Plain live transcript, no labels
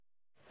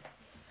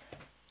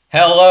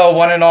Hello,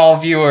 one and all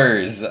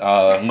viewers,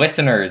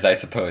 listeners, I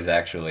suppose,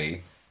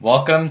 actually.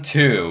 Welcome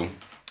to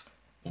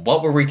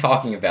What Were We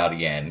Talking About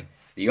Again?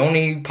 The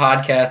only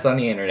podcast on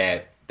the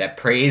internet that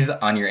preys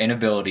on your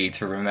inability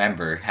to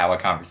remember how a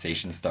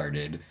conversation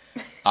started.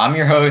 I'm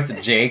your host,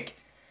 Jake,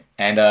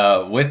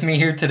 and with me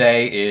here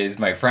today is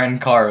my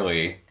friend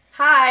Carly.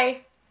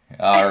 Hi.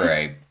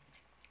 Alright.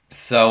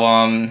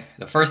 So,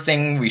 the first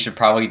thing we should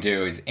probably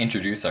do is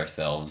introduce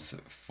ourselves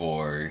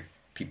for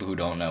people who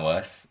don't know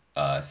us.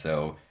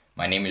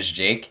 My name is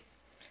Jake.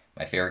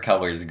 My favorite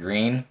color is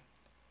green.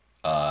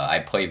 I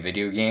play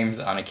video games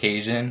on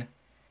occasion.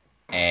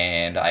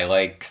 And I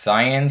like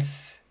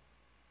science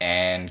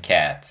and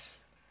cats.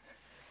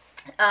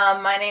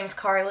 My name's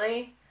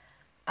Carly.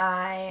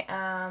 I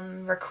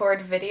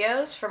record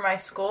videos for my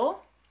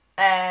school,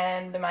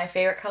 and my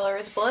favorite color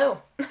is blue.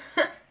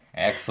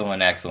 Excellent.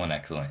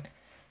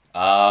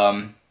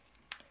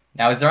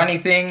 Now, is there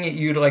anything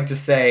you'd like to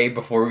say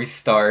before we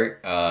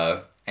start?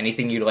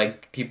 Anything you'd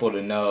like people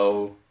to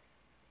know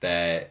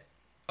that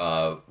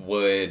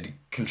would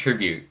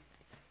contribute?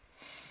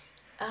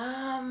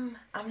 I'm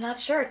not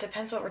sure. It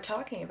depends what we're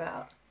talking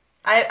about.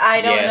 I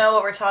don't know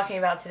what we're talking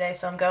about today,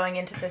 so I'm going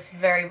into this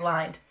very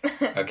blind.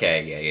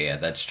 Okay, yeah,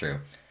 that's true.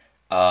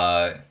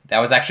 That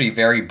was actually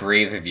very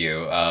brave of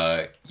you.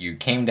 You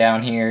came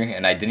down here,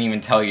 and I didn't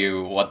even tell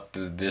you what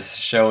this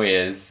show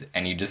is,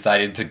 and you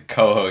decided to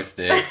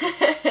co-host it.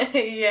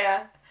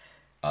 Yeah.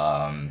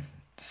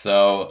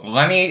 So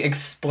let me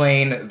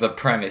explain the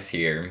premise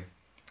here.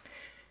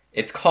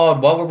 It's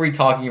called What Were We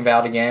Talking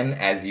About Again,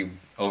 as you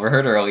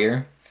overheard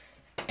earlier.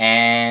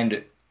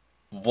 And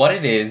what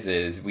it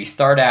is we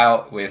start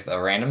out with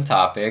a random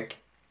topic,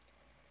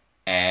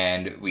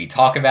 and we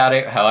talk about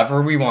it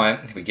however we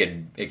want.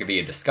 It could be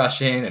a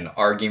discussion, an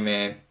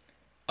argument,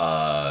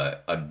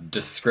 a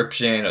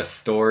description, a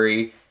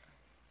story,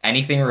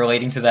 anything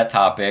relating to that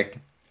topic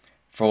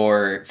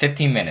for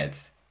 15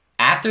 minutes.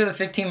 After the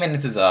 15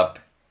 minutes is up,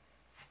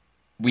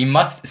 we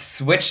must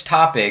switch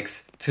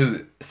topics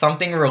to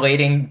something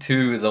relating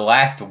to the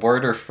last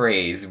word or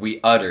phrase we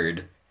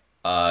uttered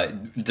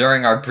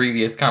during our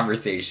previous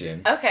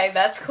conversation. Okay,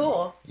 that's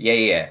cool.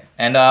 Yeah.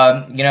 And,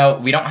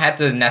 we don't have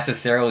to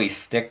necessarily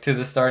stick to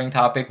the starting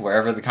topic.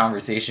 Wherever the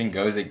conversation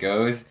goes, it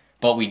goes.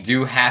 But we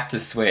do have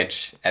to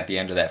switch at the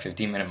end of that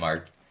 15-minute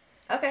mark.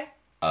 Okay.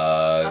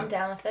 I'm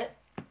down with it.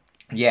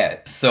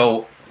 Yeah,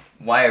 so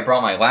why I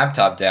brought my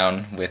laptop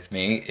down with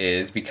me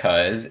is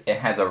because it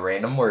has a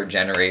random word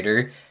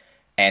generator,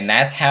 and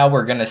that's how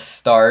we're going to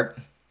start,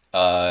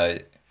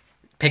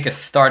 pick a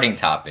starting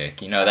topic.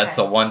 That's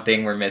the one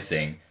thing we're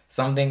missing.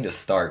 Something to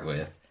start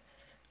with.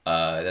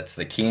 That's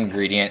the key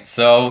ingredient.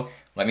 So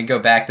let me go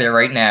back there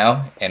right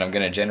now, and I'm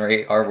going to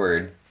generate our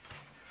word.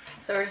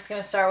 So we're just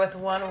going to start with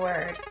one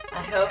word.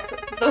 I hope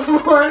the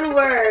one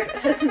word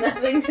has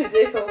nothing to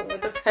do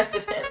with the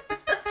president.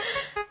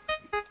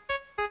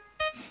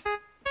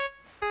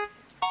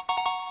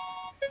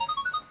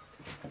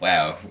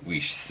 Wow,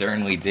 we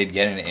certainly did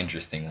get an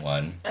interesting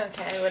one.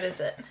 Okay, what is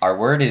it? Our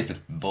word is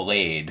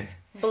blade.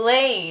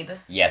 Blade.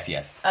 Yes.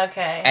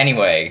 Okay.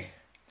 Anyway,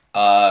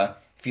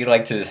 if you'd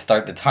like to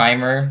start the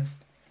timer.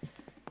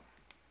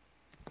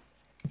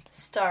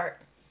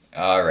 Start.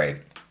 Alright.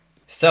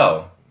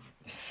 So,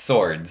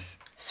 swords.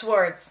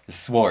 Swords.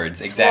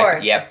 Exactly.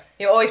 Swords. Yep.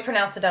 You always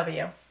pronounce the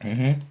W.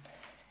 Mm-hmm.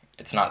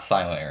 It's not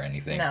silent or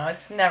anything. No,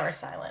 it's never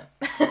silent.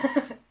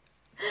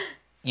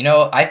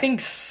 I think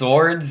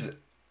swords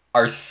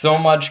are so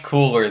much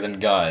cooler than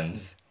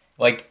guns.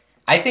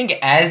 I think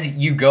as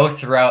you go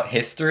throughout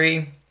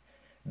history,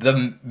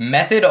 the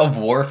method of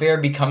warfare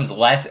becomes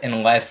less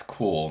and less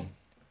cool.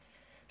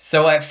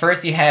 So at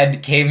first you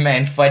had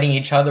cavemen fighting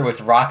each other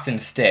with rocks and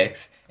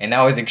sticks, and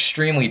that was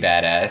extremely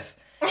badass.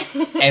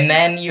 And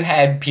then you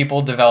had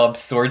people develop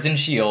swords and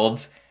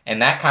shields,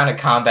 and that kind of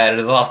combat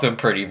is also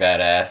pretty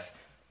badass,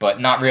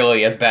 but not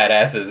really as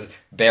badass as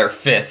bare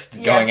fists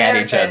going at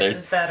each other. Bare fist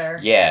is better.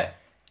 Yeah.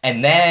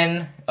 And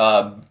then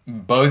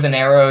bows and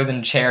arrows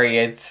and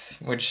chariots,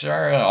 which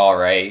are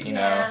alright, you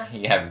know.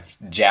 You have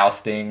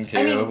jousting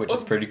too, which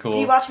is pretty cool. Do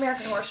you watch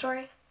American Horror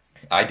Story?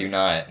 I do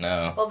not,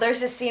 no. Well, there's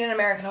this scene in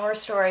American Horror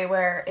Story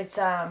where it's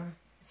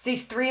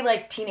these three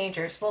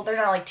teenagers. Well, they're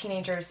not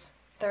teenagers.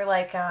 They're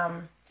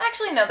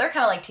actually no, they're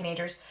kind of like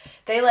teenagers.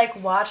 They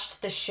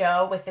watched the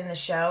show within the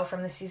show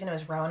from the season. It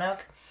was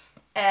Roanoke,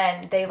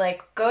 and they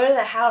go to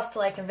the house to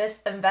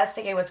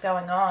investigate what's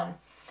going on.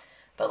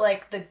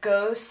 But the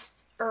ghosts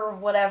or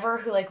whatever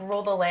who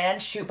rule the land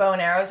shoot bow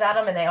and arrows at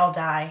them, and they all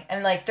die.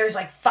 And there's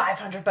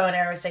 500 bow and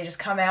arrows. They just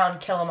come out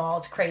and kill them all.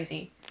 It's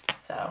crazy.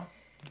 So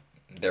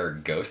there are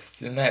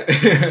ghosts in that.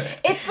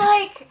 It's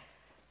all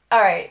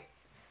right.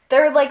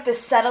 They're the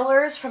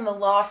settlers from the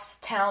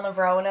lost town of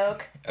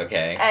Roanoke.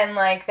 Okay. And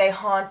they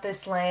haunt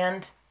this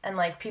land, and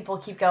people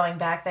keep going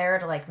back there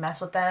to mess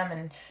with them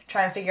and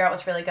try and figure out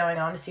what's really going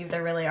on to see if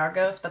there really are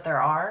ghosts. But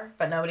there are,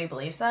 but nobody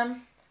believes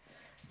them.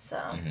 So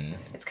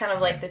it's kind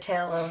of the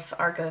tale of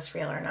are ghosts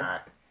real or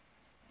not.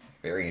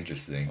 Very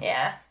interesting.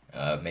 Yeah.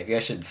 Maybe I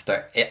should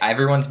start.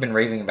 Everyone's been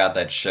raving about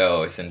that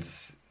show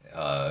since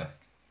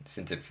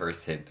since it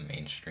first hit the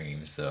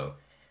mainstream. So,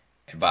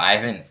 but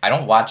I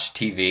don't watch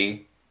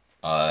TV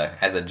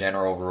as a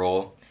general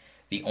rule.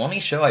 The only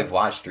show I've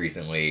watched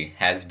recently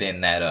has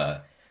been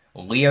that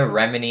Leah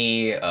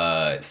Remini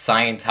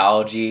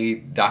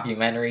Scientology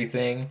documentary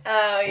thing.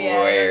 Oh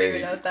yeah, I don't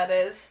even know what that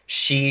is.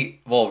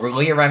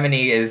 Leah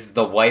Remini is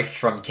the wife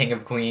from King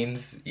of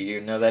Queens.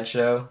 You know that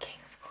show? King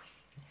of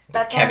Queens.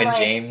 That's Kevin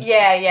James.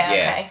 Yeah,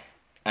 okay.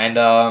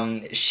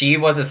 And she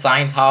was a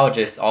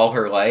Scientologist all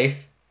her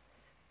life,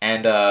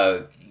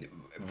 and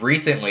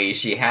recently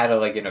she had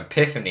an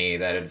epiphany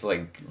that it's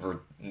like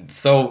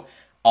so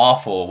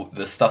awful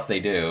the stuff they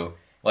do.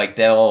 Like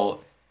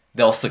they'll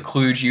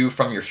seclude you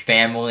from your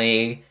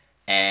family,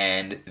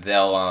 and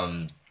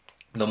they'll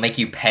make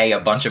you pay a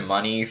bunch of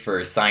money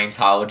for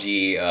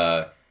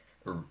Scientology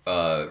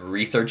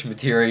research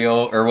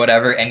material or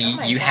whatever, and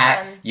you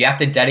have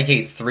to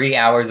dedicate 3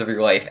 hours of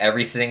your life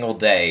every single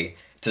day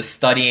to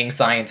studying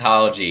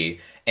Scientology,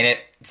 and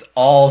it's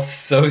all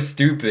so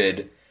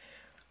stupid.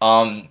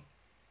 And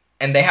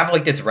they have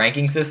like this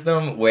ranking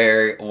system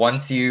where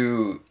once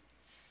you've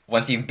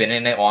been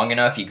in it long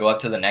enough, you go up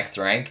to the next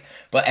rank.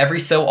 But every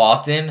so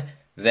often,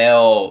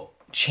 they'll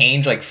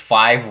change like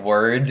 5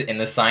 words in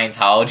the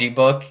Scientology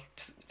book.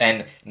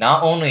 And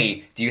not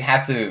only do you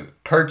have to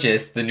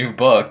purchase the new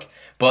book,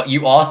 but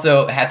you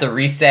also have to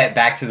reset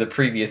back to the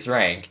previous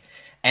rank.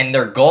 And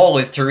their goal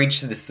is to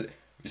reach this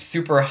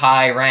super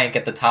high rank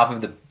at the top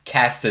of the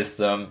caste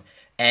system.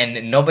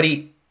 And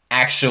nobody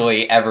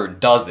actually ever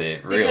does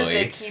it, really. Because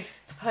they keep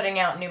putting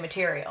out new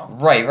material.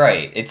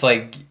 Right. It's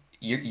like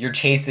you're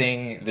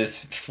chasing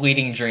this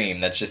fleeting dream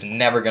that's just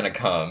never gonna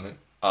come.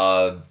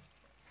 And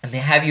they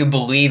have you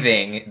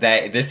believing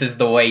that this is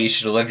the way you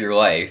should live your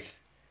life.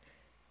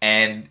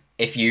 And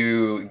if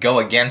you go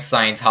against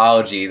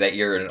Scientology, that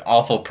you're an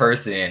awful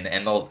person,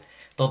 and they'll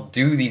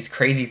do these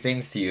crazy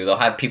things to you. They'll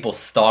have people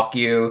stalk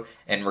you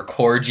and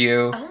record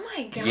you. Oh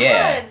my god,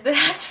 yeah.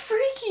 That's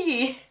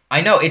freaky. I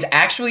know, it's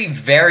actually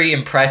very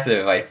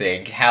impressive, I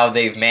think, how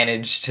they've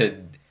managed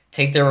to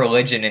take their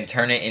religion and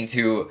turn it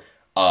into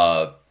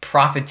a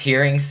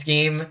profiteering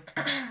scheme,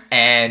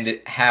 and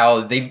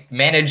how they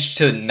managed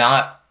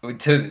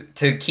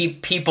to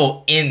keep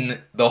people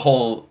in the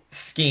whole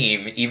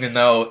scheme, even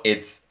though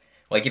it's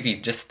like, if you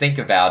just think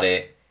about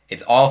it,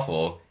 it's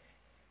awful.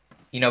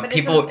 You know, but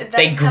people that's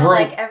they grew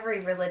like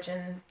every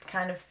religion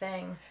kind of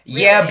thing.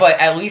 Really. Yeah, but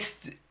at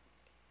least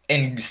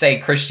in, say,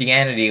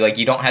 Christianity, like,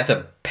 you don't have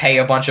to pay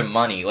a bunch of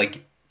money.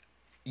 Like,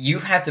 you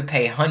have to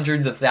pay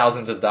hundreds of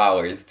thousands of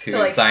dollars to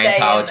like,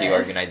 Scientology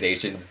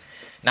organizations,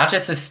 not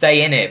just to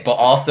stay in it, but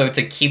also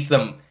to keep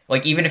them.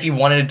 Like, even if you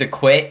wanted to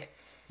quit,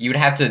 you'd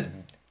have to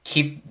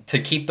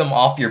keep them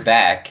off your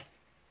back.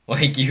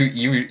 Like,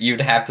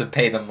 you'd have to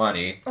pay them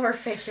money. Or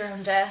fake your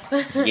own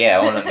death.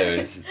 Yeah, one of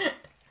those.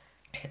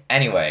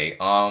 Anyway,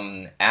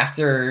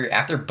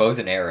 after Bows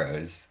and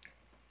Arrows,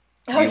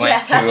 we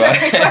went to that's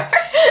right.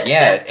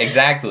 Yeah,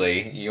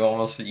 exactly.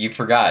 You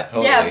forgot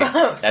totally.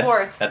 Yeah,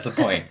 sports. That's the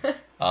point.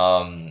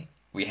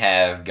 We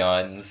have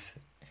guns,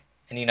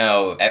 and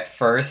at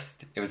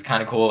first it was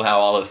kind of cool how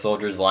all the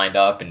soldiers lined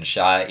up and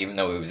shot, even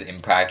though it was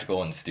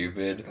impractical and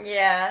stupid.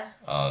 Yeah.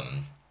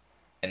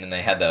 And then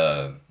they had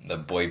the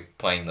boy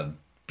playing the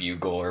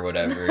bugle or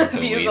whatever to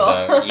lead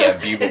them. Yeah,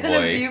 bugle Isn't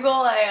boy. Isn't a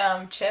bugle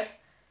a chip?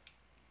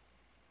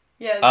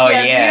 Yeah. Oh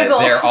yeah,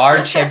 bugles. there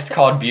are chips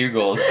called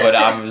bugles, but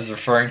I was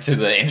referring to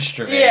the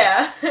instrument.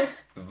 Yeah.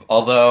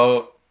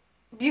 Although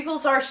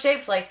bugles are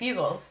shaped like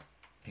bugles.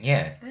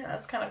 Yeah. Yeah,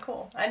 that's kind of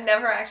cool. I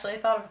never actually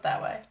thought of it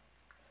that way.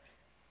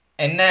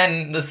 And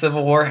then the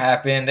Civil War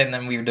happened, and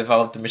then we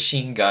developed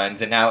machine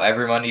guns, and now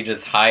everybody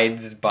just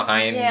hides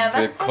behind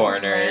the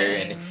corner.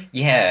 And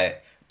yeah,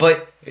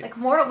 but like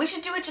we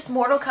should do it just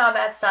Mortal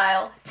Kombat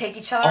style. Take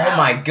each other out. Oh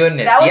my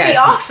goodness! That would be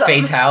awesome.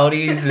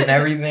 Fatalities and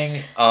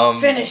everything.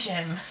 Finish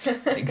him.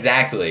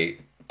 Exactly.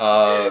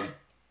 But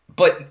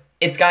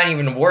it's gotten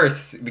even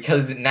worse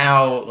because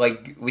now,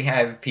 like, we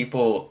have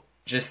people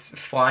just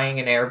flying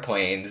in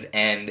airplanes,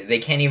 and they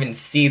can't even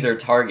see their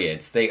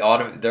targets. They're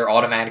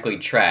automatically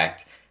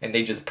tracked. And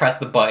they just press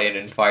the button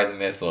and fire the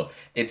missile.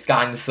 It's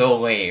gotten so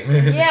lame.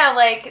 Yeah,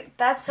 like,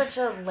 that's such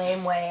a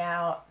lame way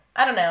out.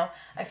 I don't know.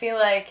 I feel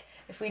like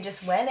if we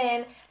just went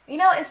in,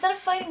 instead of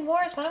fighting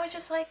wars, why don't we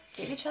just, like,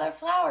 give each other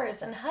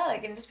flowers and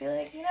hug and just be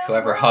like,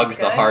 whoever hugs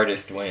the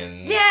hardest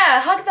wins. Yeah,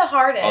 hug the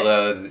hardest.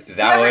 Although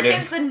whoever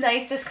gives the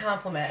nicest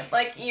compliment,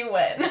 like, you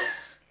win.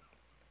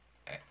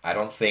 I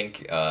don't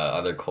think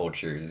other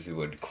cultures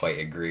would quite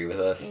agree with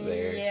us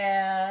there.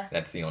 Yeah.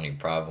 That's the only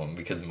problem,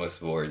 because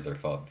most wars are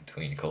fought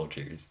between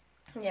cultures.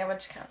 Yeah,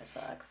 which kind of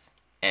sucks.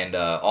 And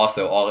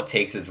also, all it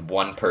takes is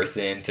one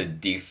person to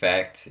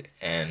defect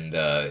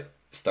and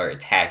start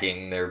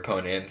attacking their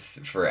opponents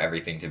for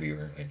everything to be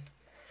ruined.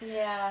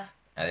 Yeah.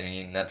 I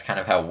mean, that's kind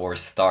of how war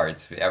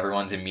starts.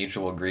 Everyone's in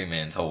mutual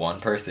agreement until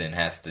one person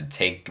has to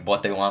take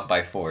what they want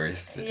by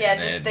force. Yeah,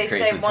 just they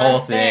say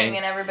one thing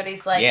and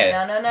everybody's like, no,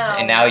 and now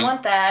I don't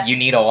want that. You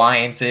need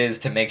alliances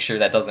to make sure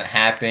that doesn't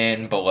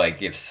happen, but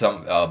like if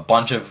a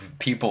bunch of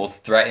people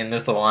threaten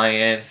this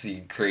alliance,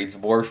 it creates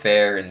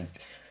warfare, and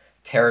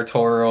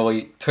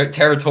territorial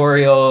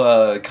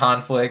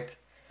conflict.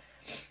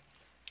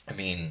 I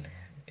mean,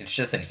 it's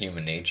just in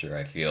human nature,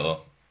 I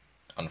feel,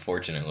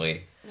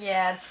 unfortunately.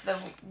 Yeah, it's the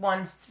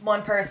one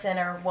person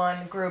or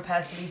one group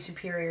has to be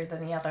superior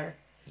than the other.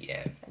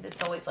 Yeah. And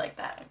it's always like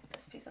that.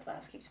 This piece of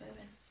glass keeps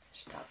moving.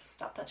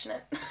 Stop touching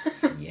it.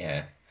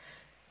 Yeah.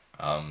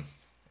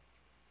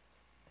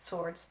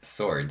 Swords.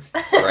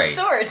 Right.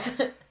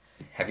 Swords.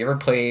 Have you ever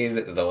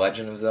played The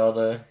Legend of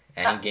Zelda?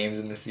 Any games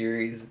in the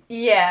series?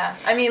 Yeah.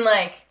 I mean,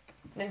 like,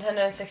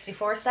 Nintendo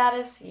 64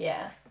 status?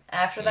 Yeah.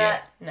 After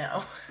that,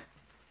 no.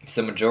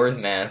 So Majora's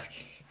Mask,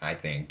 I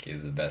think,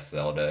 is the best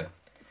Zelda.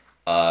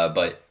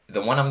 But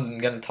the one I'm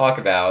going to talk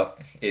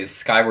about is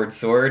Skyward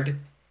Sword,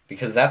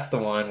 because that's the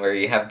one where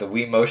you have the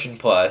Wii Motion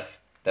Plus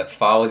that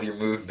follows your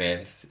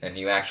movements, and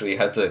you actually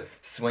have to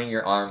swing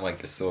your arm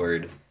like a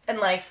sword. And,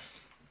 like,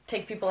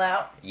 take people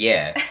out?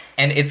 Yeah.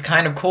 And it's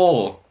kind of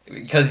cool,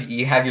 because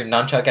you have your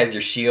nunchuck as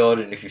your shield,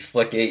 and if you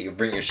flick it, you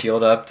bring your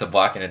shield up to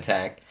block an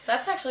attack.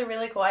 That's actually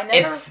really cool. I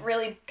never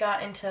really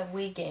got into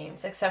Wii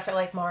games, except for,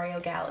 like, Mario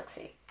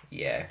Galaxy.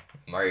 Yeah.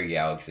 Mario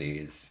Galaxy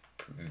is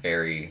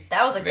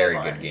that was a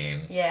good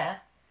game. Yeah.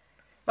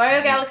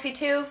 Mario Galaxy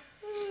 2?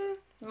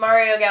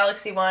 Mario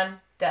Galaxy 1?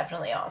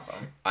 Definitely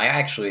awesome. I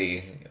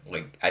actually,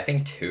 I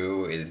think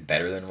 2 is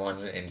better than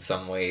 1 in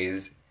some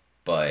ways,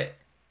 but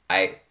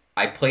I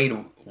played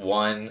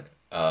 1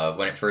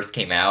 when it first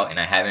came out, and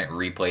I haven't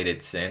replayed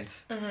it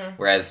since,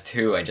 whereas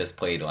 2 I just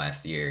played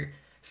last year,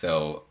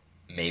 so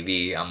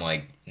maybe I'm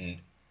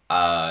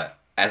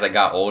as I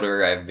got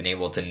older, I've been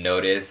able to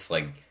notice,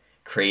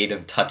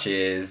 creative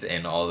touches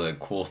and all the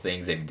cool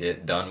things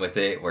they've done with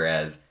it,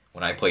 whereas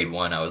when I played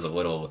 1, I was a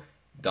little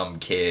dumb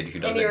kid who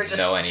doesn't know anything. And you were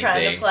just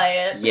trying to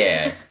play it.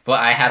 Yeah, but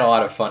I had a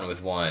lot of fun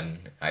with 1.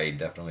 I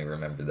definitely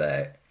remember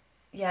that.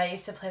 Yeah, I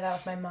used to play that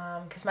with my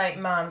mom, because my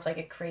mom's like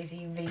a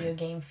crazy video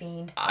game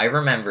fiend. I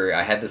remember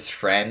I had this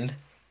friend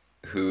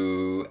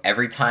who,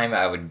 every time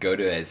I would go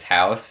to his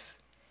house,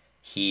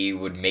 he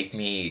would make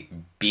me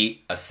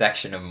beat a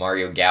section of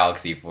Mario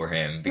Galaxy for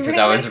him, because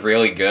I was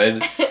really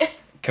good,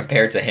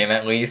 compared to him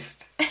at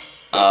least.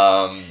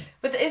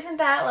 But isn't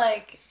that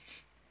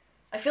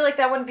I feel like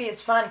that wouldn't be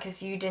as fun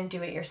because you didn't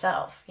do it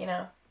yourself, you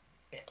know?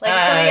 If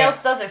somebody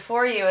else does it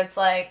for you, it's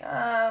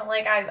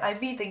I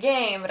beat the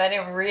game, but I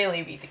didn't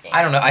really beat the game.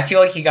 I don't know. I feel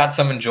like he got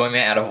some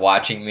enjoyment out of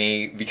watching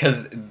me,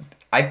 because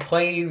I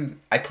play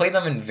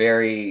them in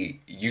very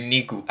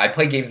unique... I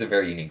play games in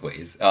very unique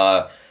ways.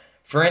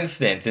 For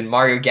instance, in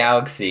Mario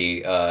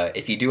Galaxy,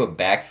 if you do a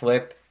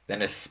backflip,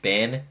 then a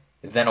spin,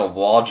 then a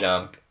wall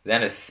jump,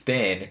 then a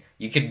spin,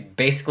 you could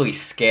basically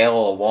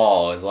scale a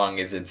wall as long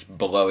as it's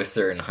below a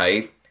certain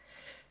height.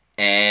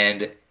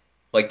 And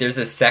there's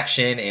a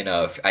section in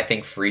I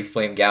think Freeze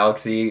Flame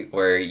Galaxy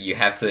where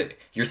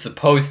you're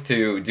supposed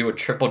to do a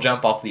triple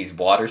jump off these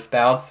water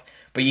spouts,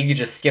 but you could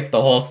just skip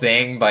the whole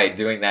thing by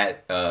doing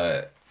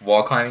that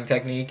wall climbing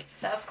technique.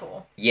 That's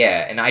cool.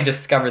 Yeah, and I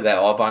discovered that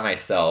all by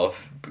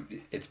myself.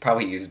 It's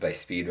probably used by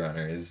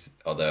speedrunners,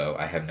 although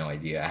I have no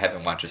idea. I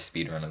haven't watched a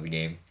speedrun of the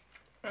game.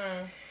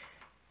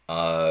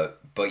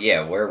 But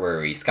yeah, where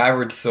were we?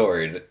 Skyward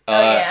Sword.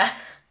 Yeah.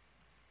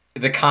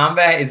 The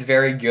combat is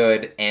very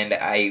good, and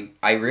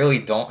I really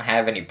don't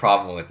have any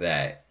problem with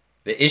that.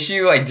 The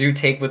issue I do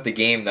take with the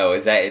game, though,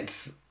 is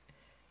that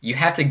you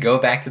have to go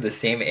back to the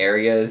same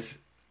areas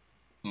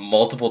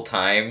multiple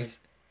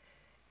times,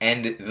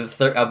 and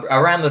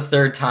around the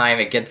third time,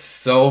 it gets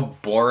so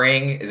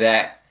boring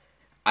that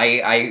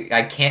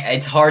I can't...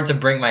 It's hard to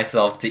bring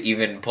myself to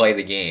even play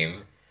the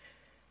game.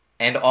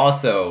 And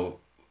also,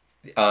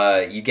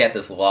 you get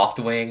this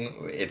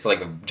Loftwing. It's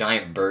like a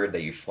giant bird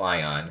that you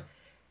fly on.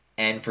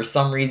 And for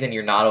some reason,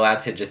 you're not allowed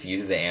to just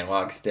use the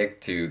analog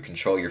stick to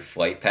control your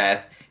flight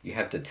path. You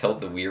have to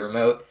tilt the Wii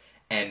remote.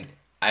 And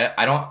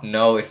I don't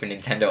know if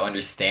Nintendo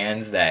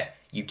understands that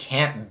you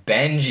can't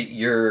bend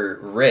your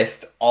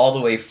wrist all the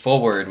way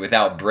forward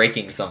without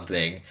breaking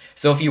something.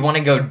 So if you want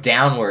to go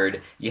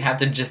downward, you have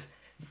to just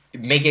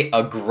make it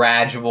a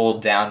gradual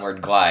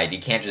downward glide. You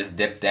can't just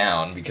dip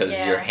down because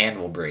your hand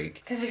will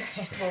break. Because your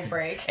hand will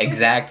break.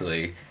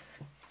 Exactly.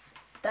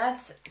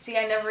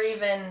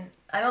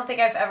 I don't think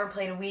I've ever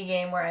played a Wii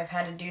game where I've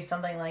had to do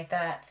something like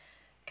that.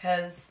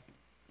 Because,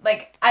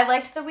 I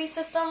liked the Wii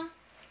system,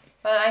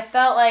 but I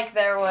felt like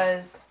there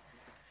was...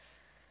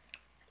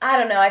 I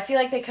don't know, I feel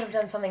like they could have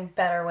done something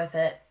better with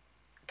it.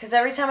 Because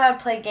every time I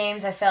would play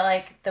games, I felt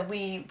like the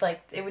Wii,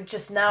 it would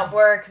just not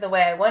work the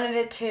way I wanted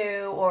it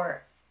to,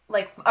 or...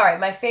 alright,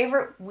 my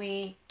favorite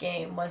Wii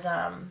game was,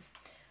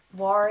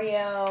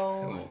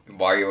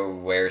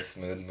 WarioWare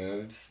Smooth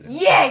Moves?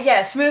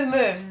 Yeah, Smooth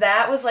Moves.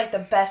 That was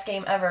the best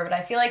game ever, but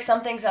I feel like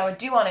some things I would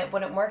do on it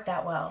wouldn't work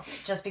that well,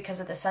 just because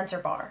of the sensor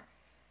bar.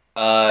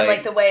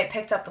 And, the way it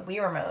picked up the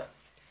Wii remote.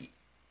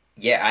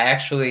 Yeah, I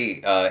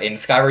actually, in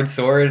Skyward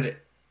Sword,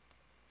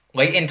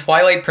 in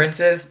Twilight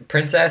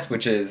Princess,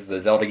 which is the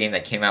Zelda game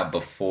that came out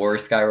before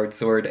Skyward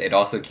Sword, it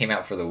also came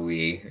out for the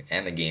Wii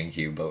and the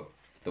GameCube, but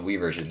the Wii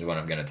version is what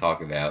I'm going to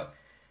talk about.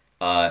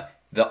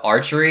 The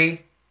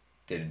archery...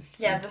 Did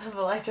Yeah,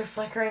 the lights are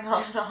flickering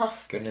on and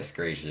off. Goodness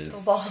gracious.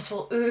 The walls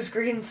will ooze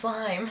green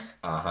slime.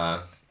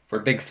 Uh-huh. We're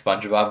big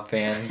SpongeBob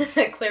fans.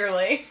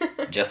 Clearly.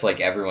 Just like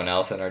everyone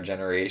else in our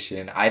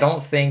generation. I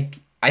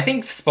think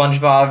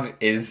SpongeBob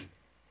is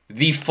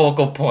the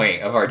focal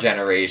point of our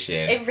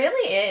generation. It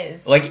really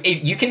is. Like,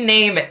 you can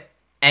name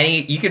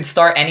you could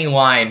start any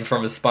line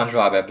from a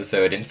SpongeBob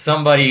episode, and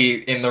somebody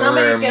in the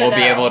Somebody's room gonna will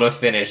be know. able to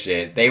finish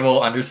it. They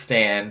will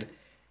understand,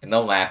 and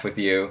they'll laugh with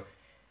you.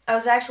 I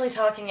was actually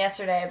talking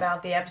yesterday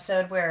about the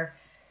episode where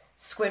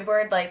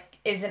Squidward, like,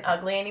 isn't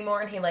ugly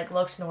anymore and he, like,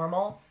 looks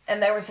normal.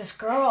 And there was this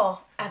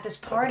girl at this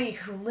party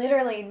who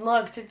literally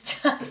looked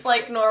just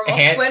like normal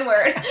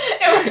Squidward.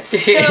 It was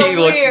so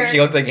weird. She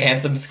looked like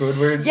handsome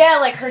Squidward? Yeah,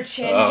 like, her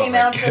chin came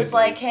out goodness. just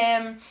like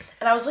him.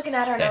 And I was looking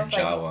at her and That I was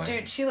like, jawline.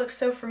 dude, she looks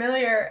so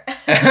familiar. And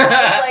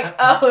I was like,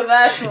 oh,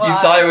 that's why. You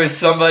thought it was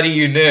somebody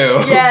you knew.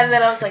 Yeah, and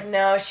then I was like,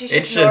 no, she's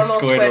just It's just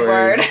normal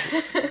Squidward.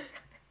 Squidward.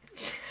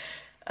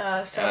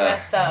 So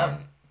messed up. Man.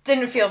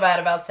 Didn't feel bad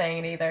about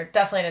saying it either.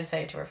 Definitely didn't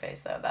say it to her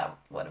face, though. That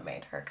would have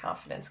made her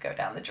confidence go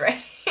down the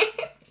drain.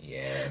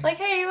 Yeah. Like,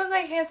 hey, you look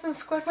like handsome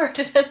Squidward.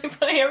 Did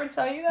anybody ever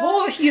tell you that?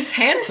 Well, he's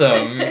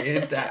handsome.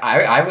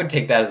 I would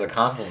take that as a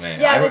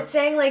compliment. Yeah, but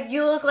saying, like,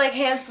 you look like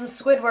handsome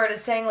Squidward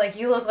is saying, like,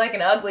 you look like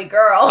an ugly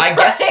girl. I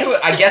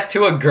guess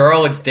to a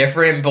girl it's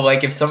different, but,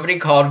 like, if somebody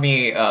called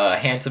me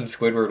handsome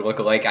Squidward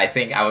lookalike, I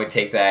think I would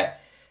take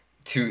that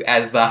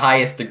as the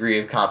highest degree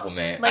of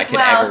compliment I could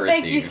ever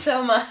receive. Thank you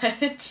so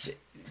much.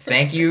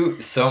 Thank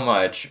you so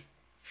much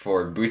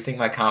for boosting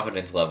my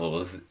confidence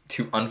levels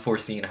to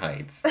unforeseen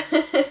heights.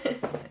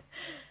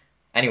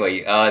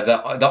 Anyway,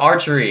 the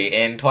archery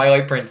in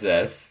Twilight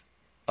Princess,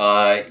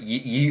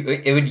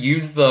 it would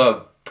use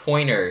the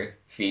pointer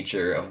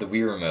feature of the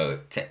Wii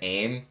Remote to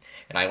aim,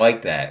 and I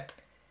like that.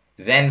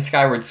 Then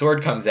Skyward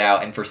Sword comes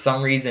out, and for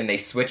some reason they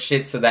switched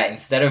it so that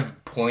instead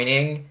of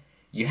pointing,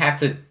 you have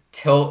to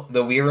tilt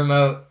the Wii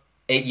Remote.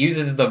 It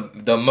uses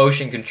the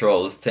motion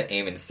controls to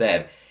aim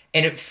instead.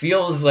 And it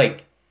feels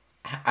like,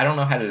 I don't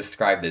know how to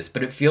describe this,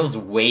 but it feels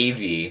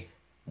wavier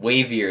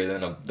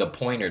than the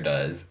pointer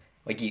does.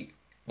 Like,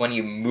 when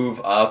you move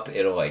up,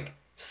 it'll, like,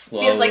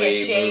 slowly Feels like it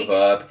shakes. move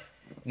up.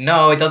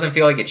 No, it doesn't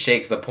feel like it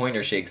shakes. The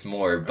pointer shakes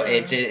more, but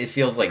it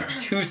feels, like,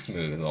 too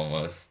smooth,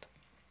 almost.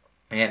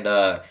 And,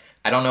 I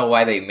don't know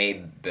why they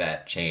made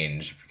that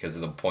change, because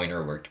the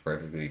pointer worked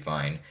perfectly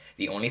fine.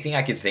 The only thing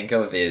I could think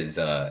of is,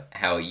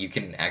 how you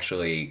can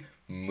actually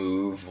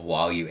move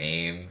while you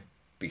aim,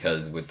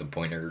 because with the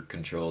pointer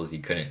controls, you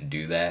couldn't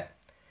do that.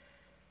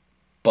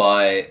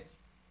 But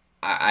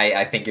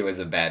I think it was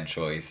a bad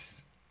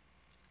choice.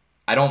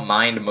 I don't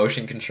mind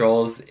motion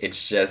controls.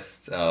 It's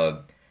just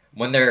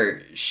when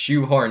they're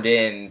shoehorned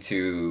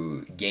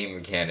into game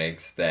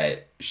mechanics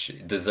that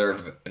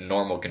deserve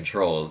normal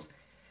controls,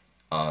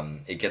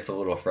 it gets a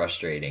little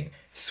frustrating.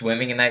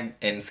 Swimming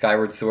in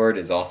Skyward Sword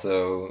is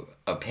also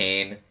a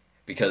pain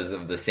because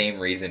of the same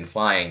reason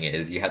flying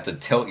is. You have to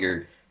tilt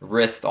your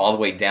wrist all the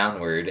way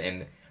downward,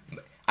 and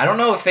I don't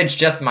know if it's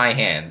just my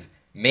hands.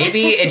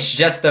 Maybe it's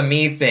just a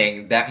me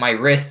thing that my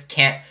wrist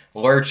can't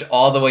lurch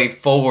all the way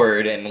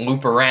forward and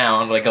loop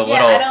around like a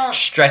little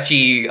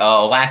stretchy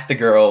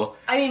Elastigirl.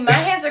 I mean, my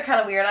hands are kind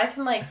of weird. I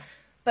can, like,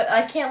 but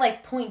I can't,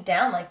 like, point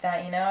down like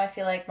that, you know? I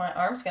feel like my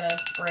arm's gonna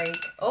break.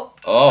 Oh.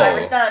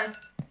 Timer's done.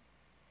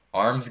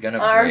 Arm's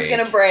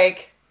gonna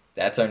break.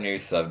 That's our new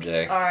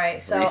subject.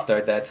 Alright, so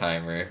restart that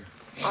timer.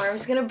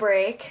 Arm's gonna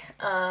break.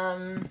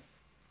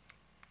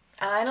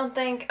 I don't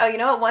think... Oh, you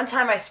know what? One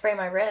time I sprained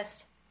my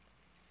wrist.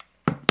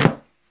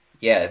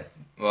 Yeah,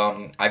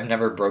 well, I've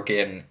never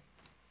broken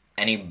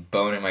any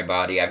bone in my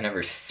body. I've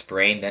never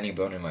sprained any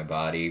bone in my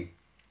body.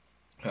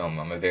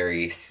 I'm a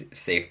very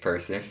safe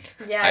person,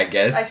 Yeah, I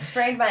guess. I've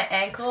sprained my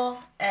ankle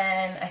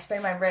and I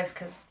sprained my wrist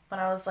because when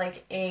I was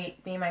like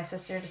 8, me and my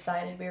sister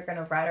decided we were going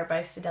to ride our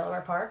bikes to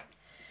Delaware Park.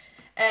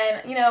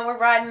 And, you know, we're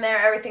riding there,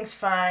 everything's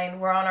fine,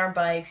 we're on our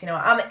bikes, you know,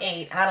 I'm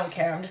 8, I don't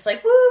care. I'm just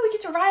like, woo, we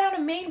get to ride on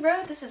a main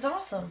road, this is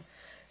awesome.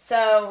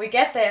 So we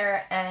get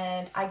there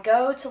and I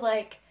go to,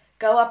 like,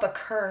 go up a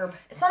curb.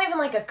 It's not even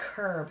like a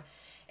curb.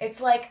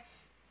 It's like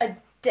a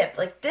dip,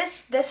 like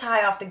this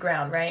high off the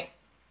ground, right?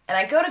 And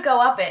I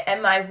go up it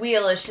and my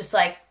wheel is just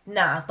like,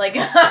 nah, like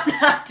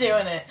I'm not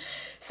doing it.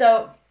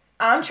 So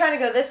I'm trying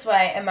to go this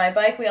way and my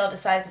bike wheel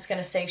decides it's going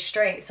to stay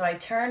straight. So I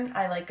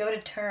go to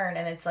turn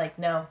and it's like,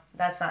 no,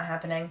 that's not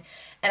happening.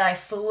 And I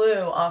flew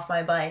off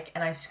my bike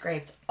and I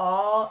scraped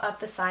all up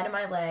the side of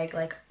my leg,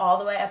 like all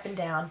the way up and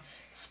down,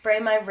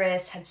 sprained my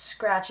wrist, had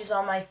scratches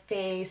on my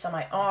face, on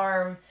my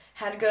arm,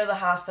 had to go to the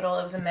hospital.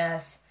 It was a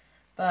mess.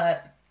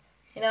 But,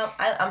 you know,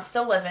 I'm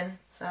still living,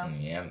 so.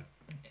 Yeah.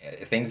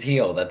 Things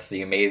heal. That's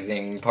the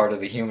amazing part of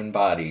the human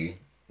body.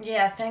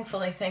 Yeah,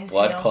 thankfully things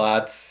heal. Blood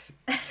clots,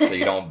 so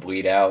you don't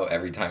bleed out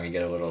every time you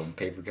get a little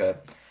paper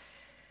cut.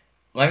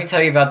 Let me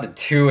tell you about the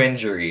 2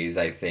 injuries,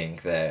 I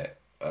think, that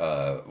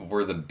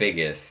were the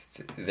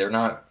biggest. They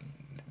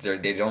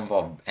don't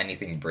involve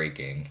anything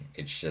breaking.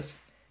 It's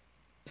just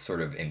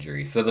sort of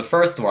injuries. So the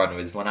first one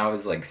was when I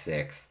was like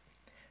 6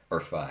 or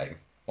 5.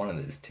 One of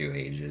those 2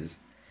 ages.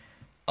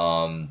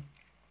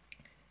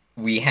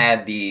 we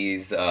had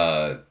these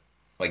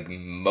like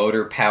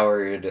motor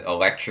powered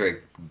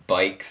electric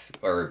bikes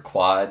or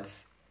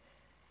quads,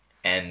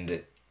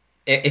 and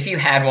if you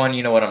had one,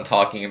 you know what I'm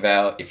talking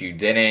about. If you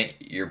didn't,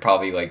 you're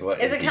probably like,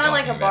 what Is is it he kind of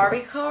like a talking about?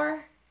 Barbie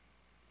car?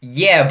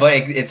 Yeah, but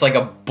it's like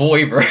a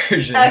boy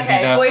version.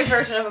 Okay, you know? boy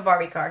version of a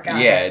Barbie car. Got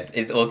Yeah, it.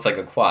 it looks like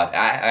a quad.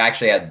 I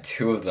actually had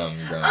two of them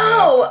growing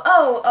up.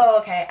 Oh,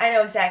 okay. I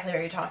know exactly what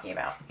you're talking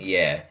about.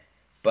 Yeah.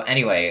 But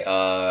anyway,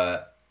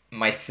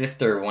 my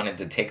sister wanted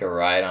to take a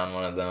ride on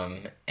one of them,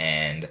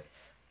 and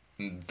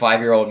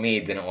 5-year-old me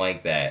didn't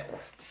like that.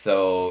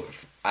 So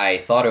I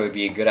thought it would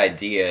be a good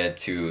idea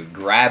to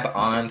grab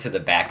onto the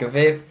back of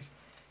it.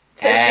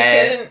 So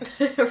she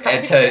couldn't.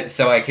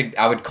 Right.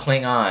 I would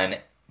cling on,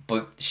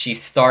 but she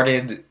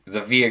started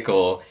the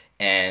vehicle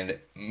and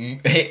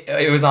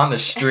it was on the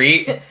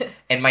street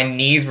and my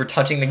knees were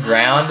touching the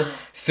ground,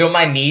 so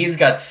my knees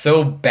got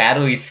so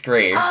badly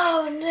scraped.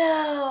 Oh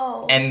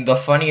no. And the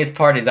funniest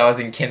part is I was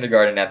in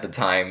kindergarten at the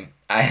time.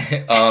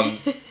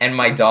 And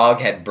my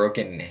dog had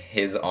broken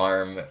his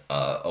arm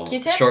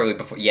Q-tip? shortly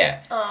before.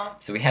 Yeah. Oh.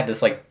 So we had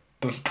this like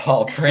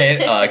paw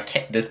print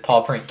this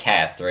paw print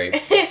cast, right?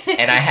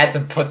 And I had to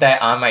put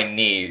that on my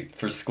knee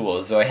for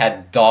school, so I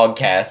had dog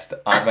cast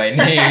on my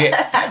knee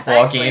That's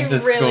walking actually into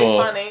really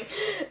school. Funny.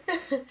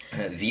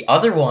 The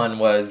other one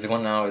was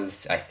when I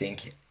was, I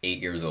think, 8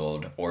 years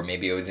old, or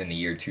maybe it was in the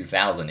year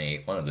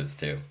 2008, one of those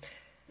two.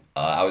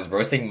 I was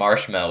roasting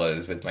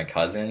marshmallows with my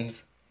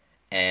cousins,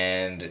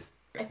 and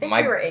I think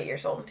we were 8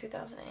 years old in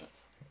 2008.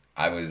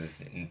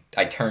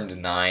 I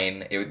turned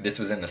 9. This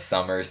was in the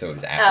summer, so it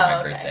was after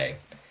my birthday.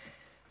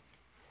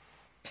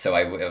 So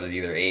I was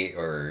either 8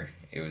 or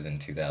it was in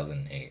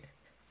 2008.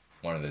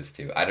 One of those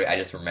two. I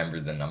just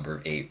remembered the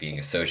number 8 being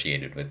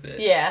associated with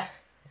this. Yeah.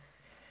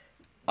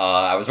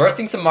 I was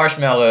roasting some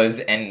marshmallows,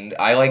 and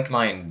I like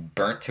mine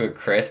burnt to a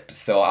crisp,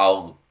 so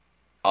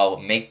I'll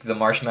make the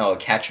marshmallow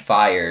catch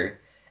fire,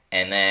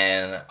 and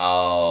then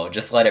I'll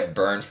just let it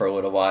burn for a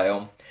little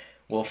while.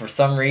 Well, for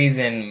some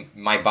reason,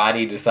 my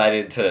body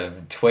decided to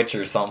twitch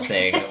or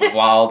something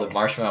while the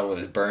marshmallow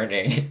was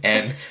burning,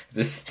 and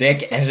the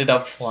stick ended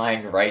up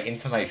flying right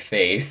into my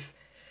face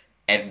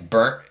and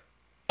burnt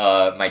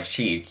my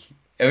cheek.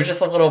 It was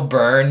just a little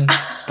burn,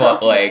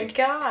 but my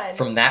God.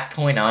 From that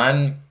point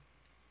on,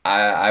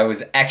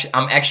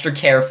 I'm extra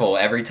careful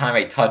every time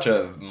I touch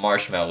a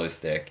marshmallow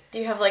stick. Do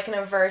you have like an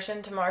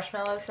aversion to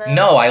marshmallows now?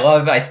 No,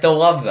 I still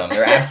love them.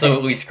 They're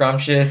absolutely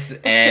scrumptious,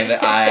 and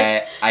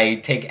I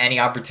take any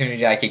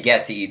opportunity I could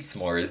get to eat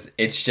s'mores.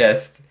 It's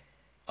just,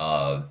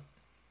 I'm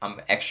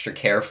extra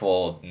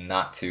careful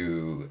not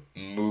to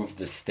move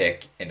the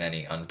stick in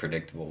any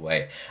unpredictable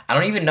way. I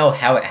don't even know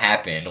how it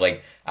happened.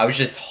 Like, I was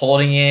just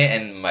holding it,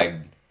 and my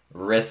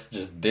wrist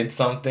just did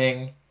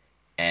something,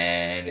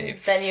 and it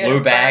flew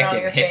back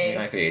and hit me in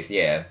my face.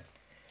 Yeah.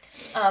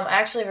 I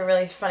actually have a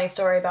really funny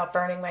story about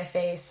burning my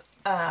face.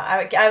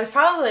 I was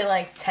probably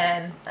like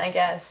 10, I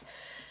guess,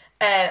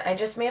 and I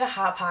just made a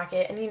Hot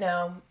Pocket, and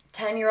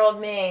 10-year-old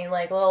me,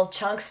 like little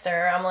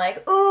chunkster, I'm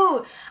like,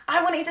 ooh,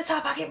 I want to eat this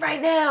Hot Pocket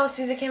right now as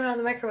soon as it came out of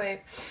the microwave.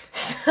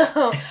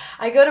 So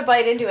I go to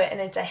bite into it, and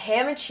it's a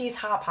ham and cheese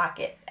Hot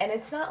Pocket, and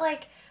it's not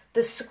like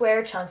the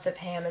square chunks of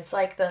ham, it's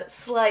like the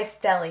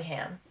sliced deli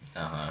ham.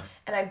 Uh-huh.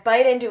 And I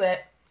bite into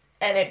it,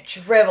 and it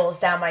dribbles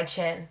down my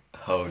chin.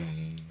 Oh,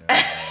 no.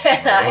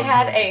 And I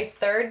had a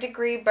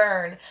 3rd-degree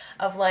burn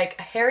of like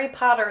a Harry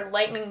Potter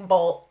lightning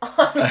bolt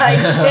on my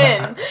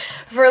chin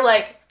for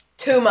like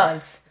 2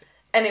 months.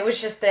 And it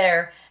was just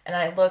there, and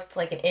I looked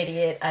like an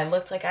idiot. I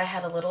looked like I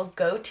had a little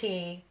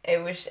goatee.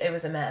 It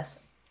was a mess.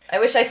 I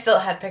wish I still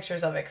had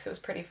pictures of it because it was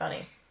pretty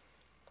funny.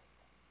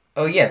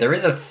 Oh yeah, there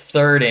is a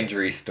third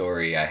injury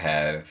story I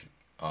have.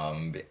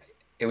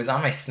 It was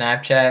on my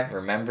Snapchat.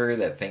 Remember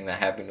that thing that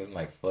happened with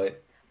my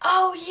foot?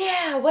 Oh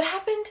yeah, what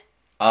happened?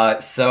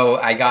 So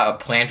I got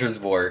a plantar's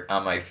wart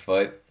on my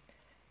foot,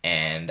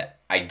 and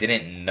I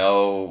didn't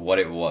know what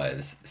it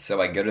was.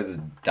 So I go to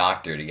the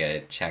doctor to get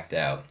it checked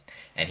out,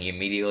 and he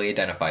immediately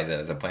identifies it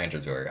as a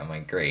plantar's wart. I'm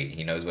like, great,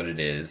 he knows what it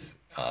is.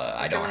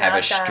 I don't have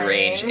a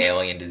strange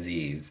alien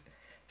disease.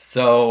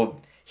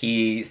 So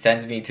he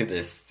sends me to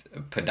this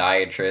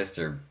podiatrist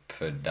or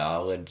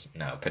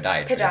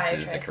podiatrist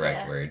is the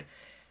correct word.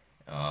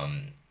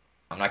 I'm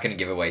not going to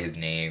give away his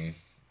name.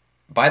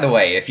 By the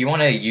way, if you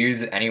want to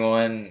use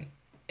anyone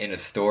in a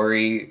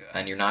story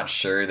and you're not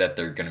sure that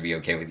they're going to be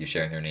okay with you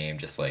sharing their name,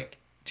 just like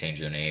change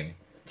their name.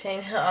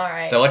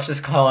 Alright. So let's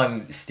just call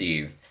him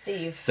Steve.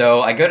 Steve.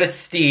 So I go to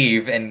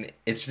Steve, and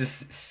it's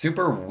just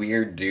super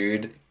weird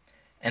dude.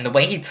 And the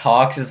way he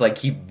talks is like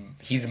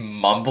he's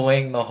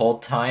mumbling the whole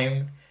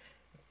time.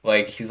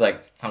 Like, he's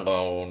like,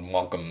 hello and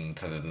welcome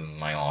to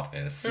my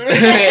office.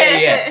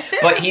 Yeah.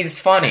 But he's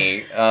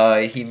funny.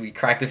 He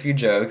cracked a few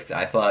jokes.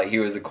 I thought he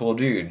was a cool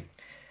dude.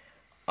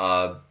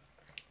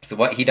 So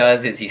what he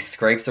does is he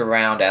scrapes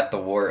around at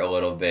the wart a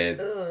little bit.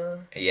 Ooh.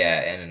 Yeah,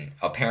 and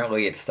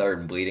apparently it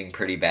started bleeding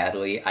pretty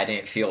badly. I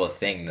didn't feel a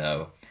thing,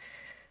 though.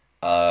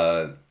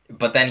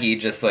 But then he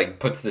just, like,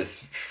 puts this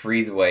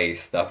freeze-away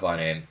stuff on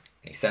it.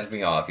 He sends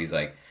me off. He's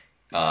like,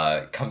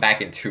 come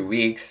back in 2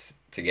 weeks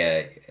to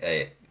get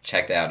it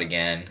checked out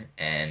again,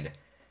 and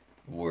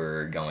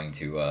we're going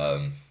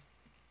to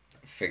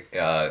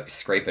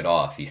scrape it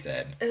off, he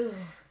said. Ooh.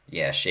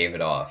 Yeah, shave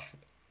it off.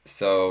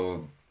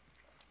 So,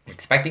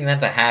 expecting that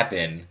to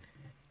happen,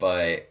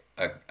 but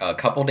a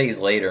couple days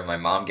later, my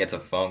mom gets a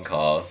phone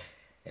call,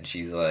 and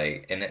she's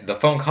like, and the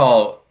phone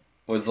call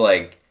was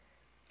like,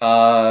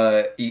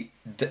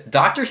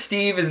 Dr.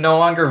 Steve is no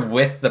longer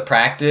with the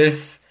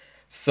practice,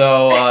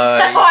 so,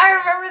 I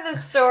remember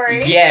this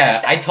story.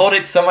 Yeah, I told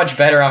it so much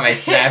better on my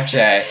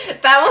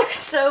Snapchat. That was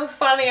so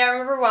funny. I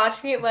remember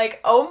watching it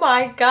like, oh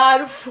my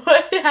god,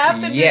 what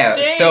happened Yeah,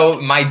 to Jake? so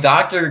my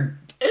doctor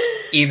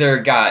either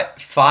got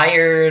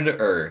fired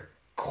or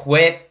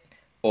quit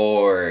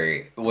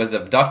or was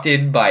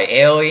abducted by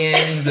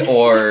aliens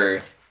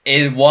or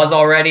it was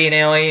already an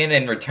alien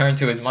and returned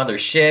to his mother's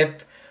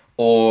ship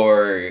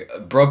or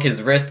broke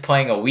his wrist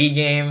playing a Wii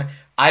game.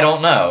 I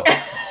don't know.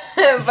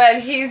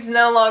 But he's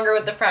no longer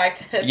with the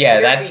practice. Yeah,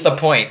 that's the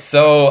point.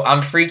 So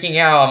I'm freaking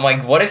out. I'm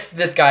like, what if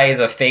this guy is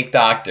a fake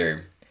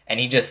doctor and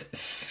he just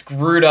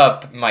screwed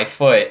up my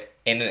foot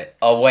in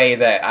a way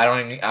that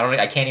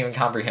I can't even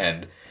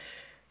comprehend?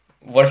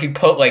 What if he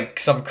put like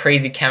some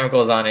crazy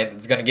chemicals on it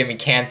that's gonna give me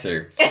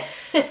cancer?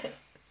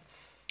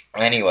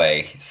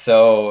 Anyway,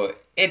 so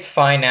it's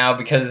fine now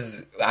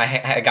because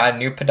I got a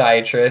new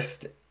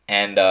podiatrist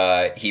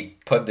and he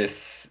put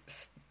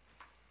this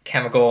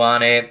chemical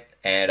on it.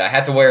 And I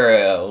had to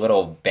wear a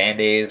little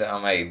Band-Aid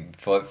on my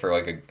foot for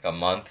like a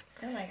month.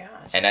 Oh my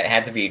gosh. And it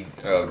had to be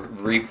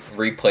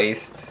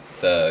replaced,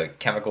 the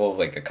chemical,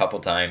 like a couple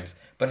times.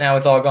 But now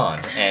it's all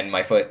gone. And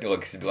my foot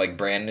looks like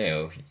brand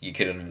new. You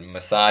could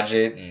massage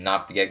it and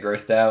not get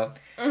grossed out.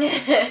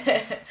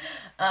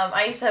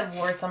 I used to have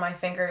warts on my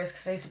fingers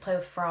because I used to play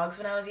with frogs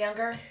when I was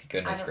younger.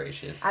 Goodness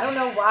gracious. I don't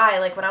know why.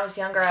 Like when I was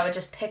younger, I would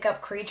just pick up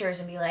creatures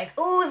and be like,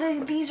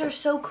 oh, these are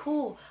so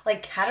cool.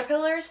 Like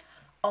caterpillars.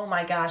 Oh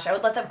my gosh, I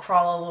would let them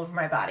crawl all over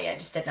my body. I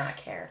just did not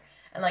care.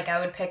 And like I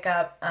would pick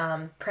up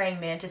praying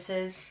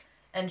mantises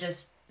and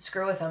just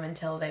screw with them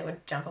until they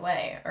would jump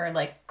away. Or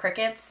like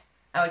crickets,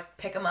 I would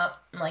pick them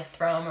up and like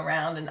throw them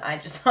around and I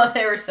just thought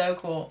they were so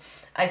cool.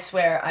 I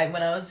swear,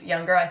 when I was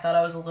younger, I thought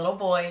I was a little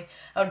boy.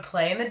 I would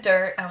play in the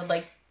dirt. I would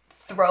like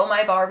throw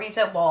my Barbies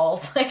at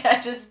walls. Like I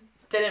just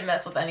didn't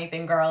mess with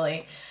anything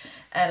girly.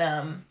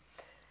 And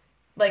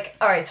like,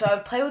 alright, so I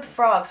would play with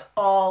frogs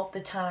all the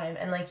time.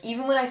 And, like,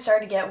 even when I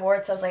started to get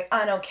warts, I was like,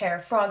 I don't care.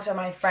 Frogs are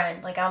my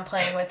friend. Like, I'm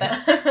playing with them.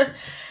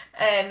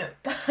 And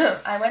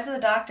I went to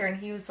the doctor,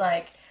 and he was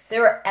like, they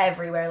were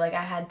everywhere. Like,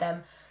 I had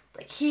them,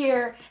 like,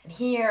 here and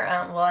here.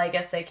 Well, I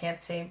guess they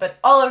can't see. But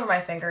all over my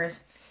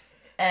fingers.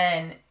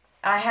 And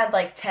I had,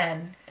 like,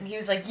 10. And he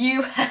was like,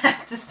 you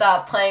have to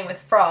stop playing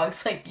with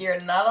frogs. Like, you're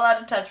not allowed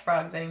to touch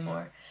frogs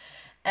anymore.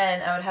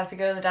 And I would have to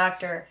go to the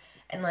doctor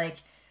and, like,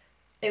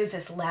 it was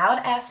this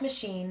loud-ass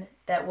machine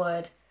that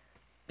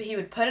he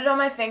would put it on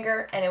my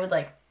finger, and it would,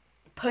 like,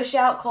 push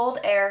out cold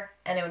air,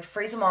 and it would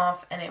freeze them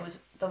off, and it was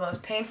the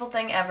most painful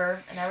thing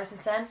ever. And ever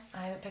since then, I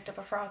haven't picked up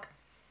a frog.